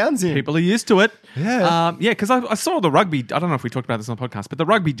pumping the sounds in. People are used to it. Yeah. Because I saw the rugby. I don't know if we talked about this on the podcast, but the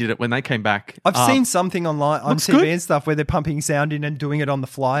rugby did it when they came back. I've seen something online on looks TV good. and stuff where they're pumping sound in and doing it on the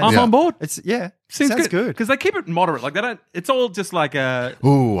fly. I'm on board. It's Sounds good. Because they keep it moderate. Like they don't. It's all just like the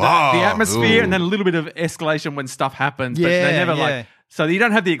Ooh, atmosphere, ooh. and then a little bit of escalation when stuff happens. But Yeah, they never yeah. like. So you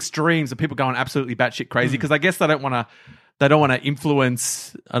don't have the extremes of people going absolutely batshit crazy because I guess they don't want to. They don't want to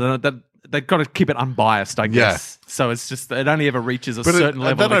influence. I don't know. They've got to keep it unbiased, I guess. So it's just it only ever reaches a certain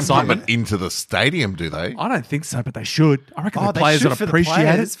level they of don't excitement. pump it into the stadium, do they? I don't think so, but they should. I reckon the they players should would for the appreciate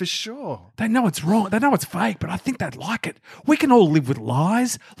players, it. for sure. They know it's wrong. They know it's fake, but I think they'd like it. We can all live with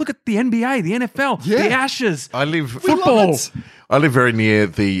lies. Look at the NBA, the NFL, the Ashes, I live football. I live very near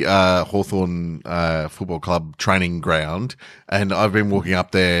the Hawthorn Football Club training ground, and I've been walking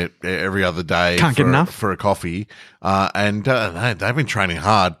up there every other day Can't get enough. for a coffee. And they've been training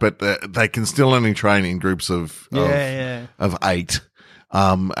hard, but they can still only train in groups of 8.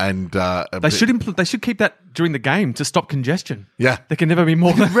 They should keep that during the game to stop congestion. Yeah. There can never be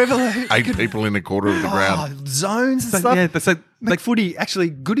more than 8 people in a quarter of the ground. Oh, zones and stuff. yeah, that's Make footy actually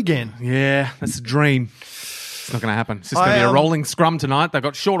good again. yeah, that's a dream. It's not going to happen. It's just going to be a rolling scrum tonight. They've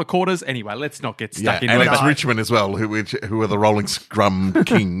got shorter quarters. Anyway, let's not get stuck into and it. it's Richmond as well, who are the rolling scrum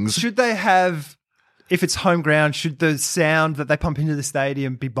kings. Should they have, if it's home ground, should the sound that they pump into the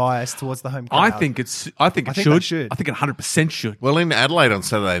stadium be biased towards the home crowd? I think it think should. they should. I think it 100% should. Well, in Adelaide on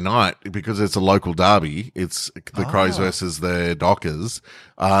Saturday night, because it's a local derby, it's the Crows versus the Dockers.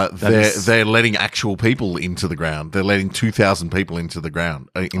 They're letting actual people into the ground. They're letting 2,000 people into the ground,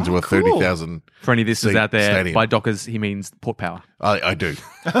 into a 30,000. For any listeners out there, stadium. by Dockers, he means Port Power. I do.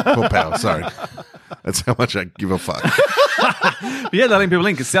 Full power. Sorry, that's how much I give a fuck. But yeah, they're letting people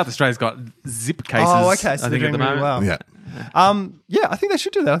in because South Australia's got zip cases. Oh, okay. So I they're think at doing the really moment. well. Yeah. Yeah, I think they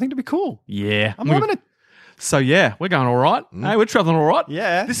should do that. I think it'd be cool. Yeah, I'm loving it. So yeah, we're going all right. Hey, we're traveling all right.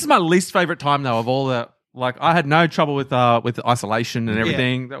 Yeah. This is my least favorite time though of all the. Like I had no trouble with isolation and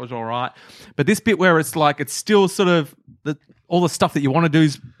everything. That was all right. But this bit where it's like it's still sort of all the stuff that you want to do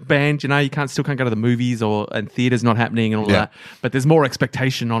is banned. You know, you still can't go to the movies and theaters not happening and all that. But there's more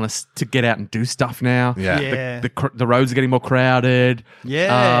expectation on us to get out and do stuff now. Yeah. The roads are getting more crowded.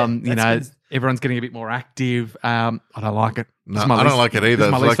 Yeah, you that's know, good. everyone's getting a bit more active. I don't like it. No, I don't like it either. This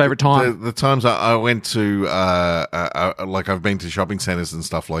is my It's least like favorite time. The times I went to, like I've been to shopping centres and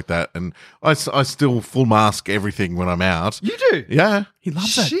stuff like that, and I still full mask everything when I'm out. You do? Yeah. He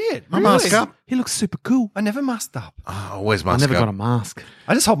loves it. Shit. I Really? mask up. He looks super cool. I never masked up. I always I mask never up. got a mask.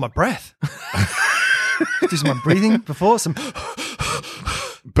 I just hold my breath. Do some breathing before some.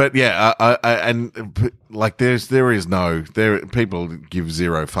 But yeah, like there people give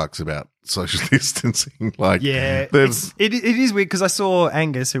zero fucks about social distancing. Like Yeah, there's it is weird because I saw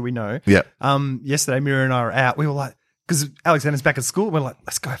Angus, who we know. Yeah. Yesterday, Mira and I were out. We were like, because Alexander's back at school, we're like,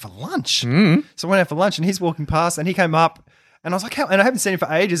 let's go for lunch. Mm-hmm. So we went out for lunch, and he's walking past, and he came up, and I was like, and I haven't seen him for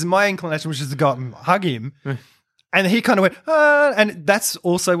ages, and my inclination was just to go up and hug him. And he kind of went, and that's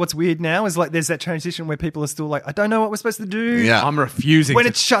also what's weird now is like there's that transition where people are still like, I don't know what we're supposed to do. Yeah. I'm refusing. When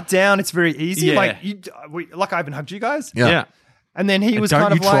to- it's shut down, it's very easy. Yeah. Like like I haven't hugged you guys. Yeah. yeah. And then he was Don't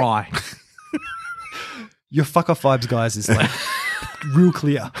kind you of like, try. your fuck off vibes, guys, is like real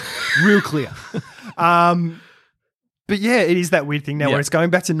clear. But yeah, it is that weird thing now Yeah. where it's going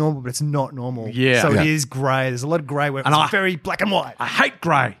back to normal, but it's not normal. Yeah. So Yeah. it is grey. There's a lot of grey where And it's very black and white. I hate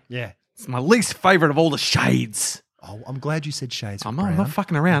grey. Yeah. It's my least favourite of all the shades. Oh, I'm glad you said shades. I'm Brown. not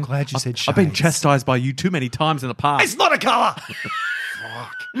fucking around. I'm glad you said shades. I've been chastised by you too many times in the past. It's not a colour.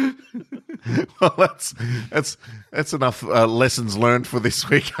 well, that's enough lessons learned for this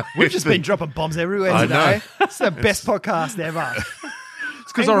week. We've just been dropping bombs everywhere I today. know. It's the best podcast ever.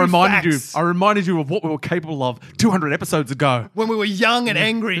 because I Angry reminded facts. you. I reminded you of what we were capable of 200 episodes ago. When we were young and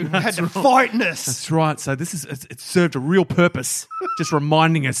angry, we had to fight in us. That's right. So it served a real purpose, just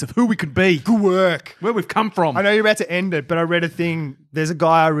reminding us of who we could be, Good work. where we've come from. I know you're about to end it, but I read a thing. There's a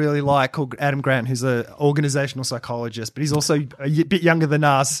guy I really like called Adam Grant, who's an organizational psychologist, but he's also bit younger than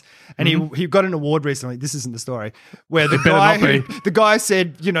us. And he got an award recently. This isn't the story. Where the better guy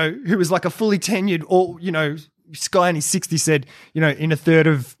said, who was like a fully tenured, this guy in his 60s said, in a third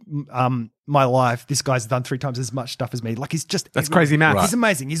of my life, this guy's done 3 times as much stuff as me. Like, he's just... That's crazy math. He's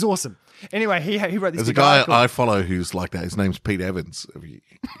amazing. He's awesome. Anyway, he wrote this There's a big guy article. I follow who's like that. His name's Pete Evans.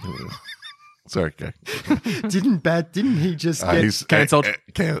 Sorry, go. Didn't he just get... He's cancelled.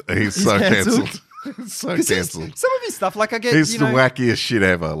 He's so cancelled. cancelled. So 'Cause cancelled. some of his stuff, like I get... He's the wackiest shit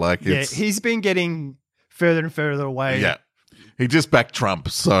ever. Like, Yeah, it's, he's been getting further and further away. yeah. He just backed Trump.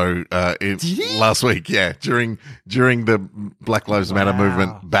 So last week, during the Black Lives Matter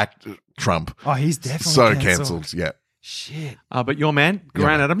movement, backed Trump. Oh, he's definitely So cancelled. cancelled. Yeah. Shit. But your man,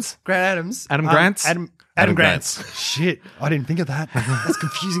 Grant Adams. Grant Adams. Adam Grants? Adam Adam Grants. Shit. I didn't think of that. That's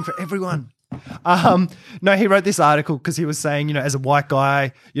confusing for everyone. No, he wrote this article because he was saying, you know, as a white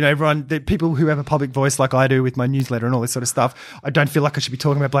guy, you know, the people who have a public voice like I do with my newsletter and all this sort of stuff, I don't feel like I should be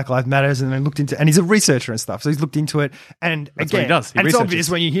talking about Black Lives Matters. And I looked into, and he's a researcher and stuff, so he's looked into it. And That's again, what he does. He and it's researches. obvious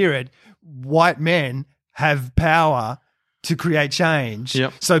when you hear it, white men have power to create change.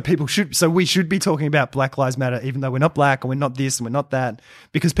 Yep. So we should be talking about Black Lives Matter, even though we're not black and we're not this and we're not that,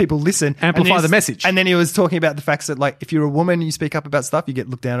 because people listen. Amplify And then the message. And then he was talking about the facts that, like, if you're a woman and you speak up about stuff, you get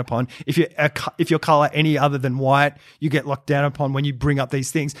looked down upon. If you're color any other than white, you get looked down upon when you bring up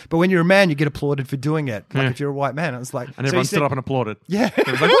these things. But when you're a man, you get applauded for doing it. Like Yeah. if you're a white man, it's like, And everyone stood up and applauded. yeah, It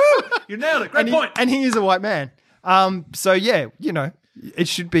was like, woo! You nailed it. Great and point. and he is a white man. So yeah, you know, it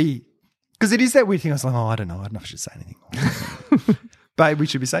should be, because it is that weird thing. I was like, oh, I don't know if I should say anything. But we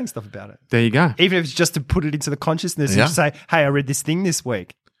should be saying stuff about it. There you go. Even if it's just to put it into the consciousness Yeah. and say, hey, I read this thing this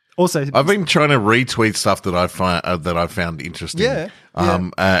week. Also, I've been trying to retweet stuff that I found interesting. Yeah,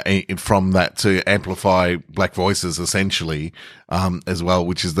 From that to amplify black voices, essentially, as well,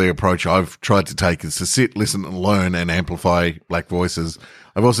 which is the approach I've tried to take, is to sit, listen, and learn, and amplify black voices.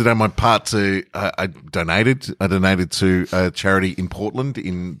 I've also done my part to. I donated to a charity in Portland,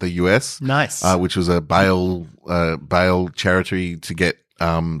 in the US. Nice. Which was a bail charity to get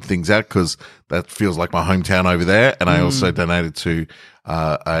things out, because that feels like my hometown over there. And I also donated to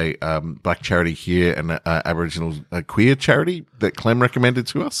a black charity here, and Aboriginal queer charity that Clem recommended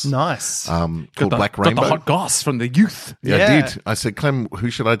to us. nice. Called Black Got Rainbow. the hot goss from the youth. Yeah, Yeah. I did. I said, Clem, who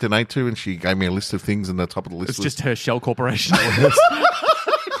should I donate to? And she gave me a list of things, and the top of the list It's was just her shell corporation.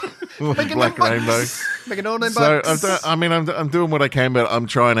 Black Rainbow. Making all them So bucks. I'm doing what I can, but I'm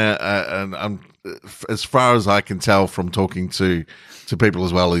trying to, and I'm, as far as I can tell from talking to people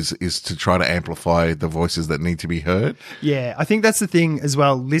as well, is to try to amplify the voices that need to be heard. Yeah, I think that's the thing as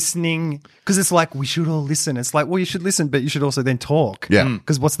well. Listening, because it's like we should all listen. It's like, well, you should listen, but you should also then talk. Yeah.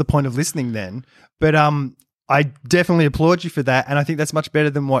 Because what's the point of listening then? But I definitely applaud you for that, and I think that's much better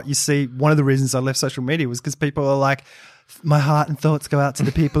than what you see. One of the reasons I left social media was because people are like, my heart and thoughts go out to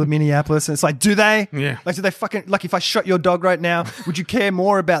the people of Minneapolis. And it's like, do they? Yeah. Like, do they fucking, like, if I shot your dog right now, would you care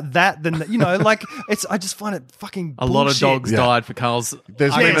more about that than, you know, like, I just find it fucking A lot of bullshit. dogs Yeah. died for Carl's. There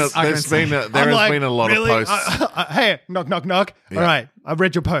Yes. has been a lot really? of posts. Hey, knock, knock, knock. Yeah. All right, I've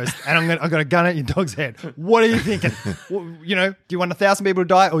read your post, and I've got a gun at your dog's head. What are you thinking? You know, do you want 1,000 people to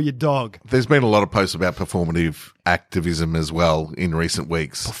die or your dog? There's been a lot of posts about performative activism as well in recent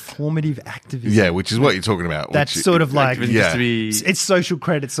weeks. Formative activism. Yeah, which is what you're talking about. That's which- sort of like, Activism Yeah. just to be. it's social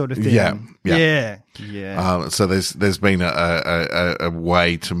credit sort of thing. Yeah, yeah. So there's been a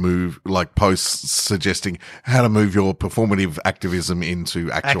way to move, like, posts suggesting how to move your performative activism into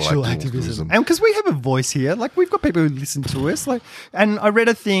actual activism. And because we have a voice here, like, we've got people who listen to us, like, and I read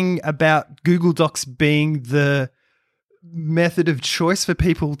a thing about Google Docs being the method of choice for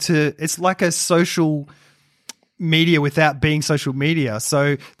people to, it's like a social media without being social media.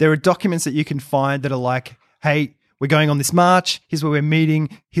 So there are documents that you can find that are like, hey, we're going on this march. Here's where we're meeting.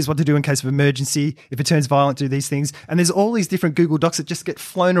 Here's what to do in case of emergency. If it turns violent, do these things. And there's all these different Google Docs that just get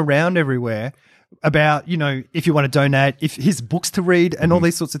flown around everywhere about, you know, if you want to donate, if his books to read, and all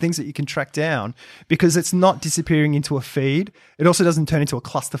these sorts of things that you can track down, because it's not disappearing into a feed. It also doesn't turn into a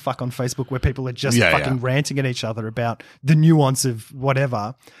clusterfuck on Facebook where people are just fucking ranting at each other about the nuance of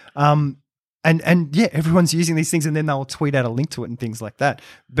whatever. And yeah, everyone's using these things, and then they'll tweet out a link to it and things like that.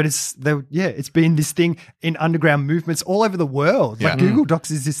 But it's been this thing in underground movements all over the world. Like, Yeah. Google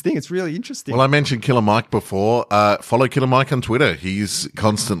Docs is this thing. It's really interesting. Well, I mentioned Killer Mike before. Follow Killer Mike on Twitter. He's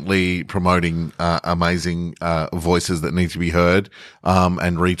constantly promoting amazing voices that need to be heard,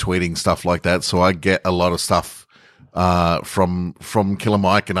 and retweeting stuff like that. So I get a lot of stuff from Killer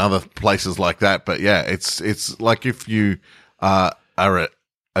Mike and other places like that. But yeah, it's like, if you are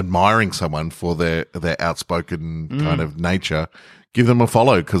admiring someone for their outspoken kind of nature, give them a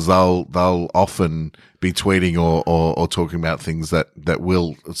follow, because they'll often be tweeting or talking about things that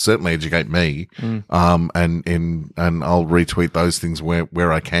will certainly educate me. And I'll retweet those things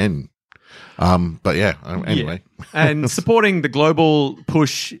where I can. But yeah, anyway. Yeah. And supporting the global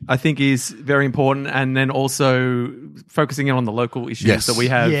push, I think, is very important. And then also focusing in on the local issues Yes. that we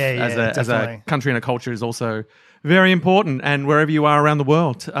have Yeah, as a definitely. country and a culture is also very important. And wherever you are around the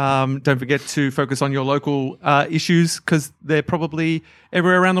world, don't forget to focus on your local issues, because they're probably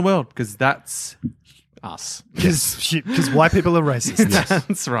everywhere around the world, because that's us. Because white people are racist.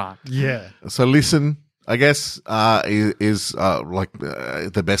 That's right. Yeah. So listen, I guess, is like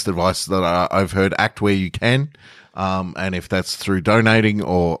the best advice that I've heard. Act where you can. And if that's through donating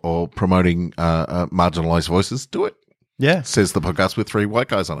or promoting marginalized voices, do it. Yeah. Says the podcast with 3 white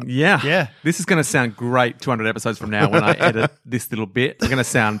guys on it. Yeah. Yeah. This is going to sound great 200 episodes from now when I edit this little bit. It's going to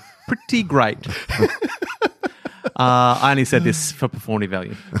sound pretty great. I only said this for performing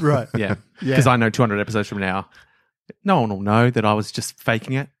value. Right. Yeah. Yeah. Because I know 200 episodes from now, no one will know that I was just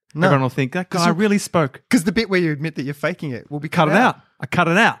faking it. No. Everyone will think, that guy really spoke. Because the bit where you admit that you're faking it will be Cut it out. I cut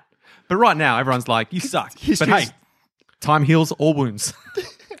it out. But right now, everyone's like, you suck. But History's- hey, time heals all wounds.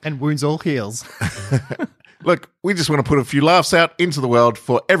 And wounds all heals. Look, we just want to put a few laughs out into the world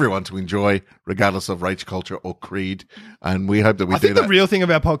for everyone to enjoy, regardless of race, culture, or creed. And we hope that we I do think that. the real thing of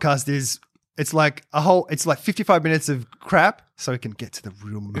our podcast is it's like 55 minutes of crap so we can get to the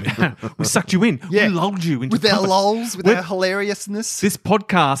real meat. We sucked you in. Yeah. We lulled you into With our comfort. lols, with We're- our hilariousness. This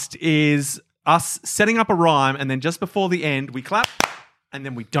podcast is us setting up a rhyme, and then just before the end, we clap, and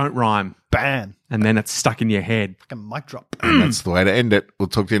then we don't rhyme. Bam. And then it's stuck in your head. Like a mic drop. And that's the way to end it. We'll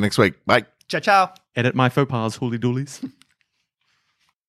talk to you next week. Bye. Ciao, ciao. Edit my faux pas, hooly doolies.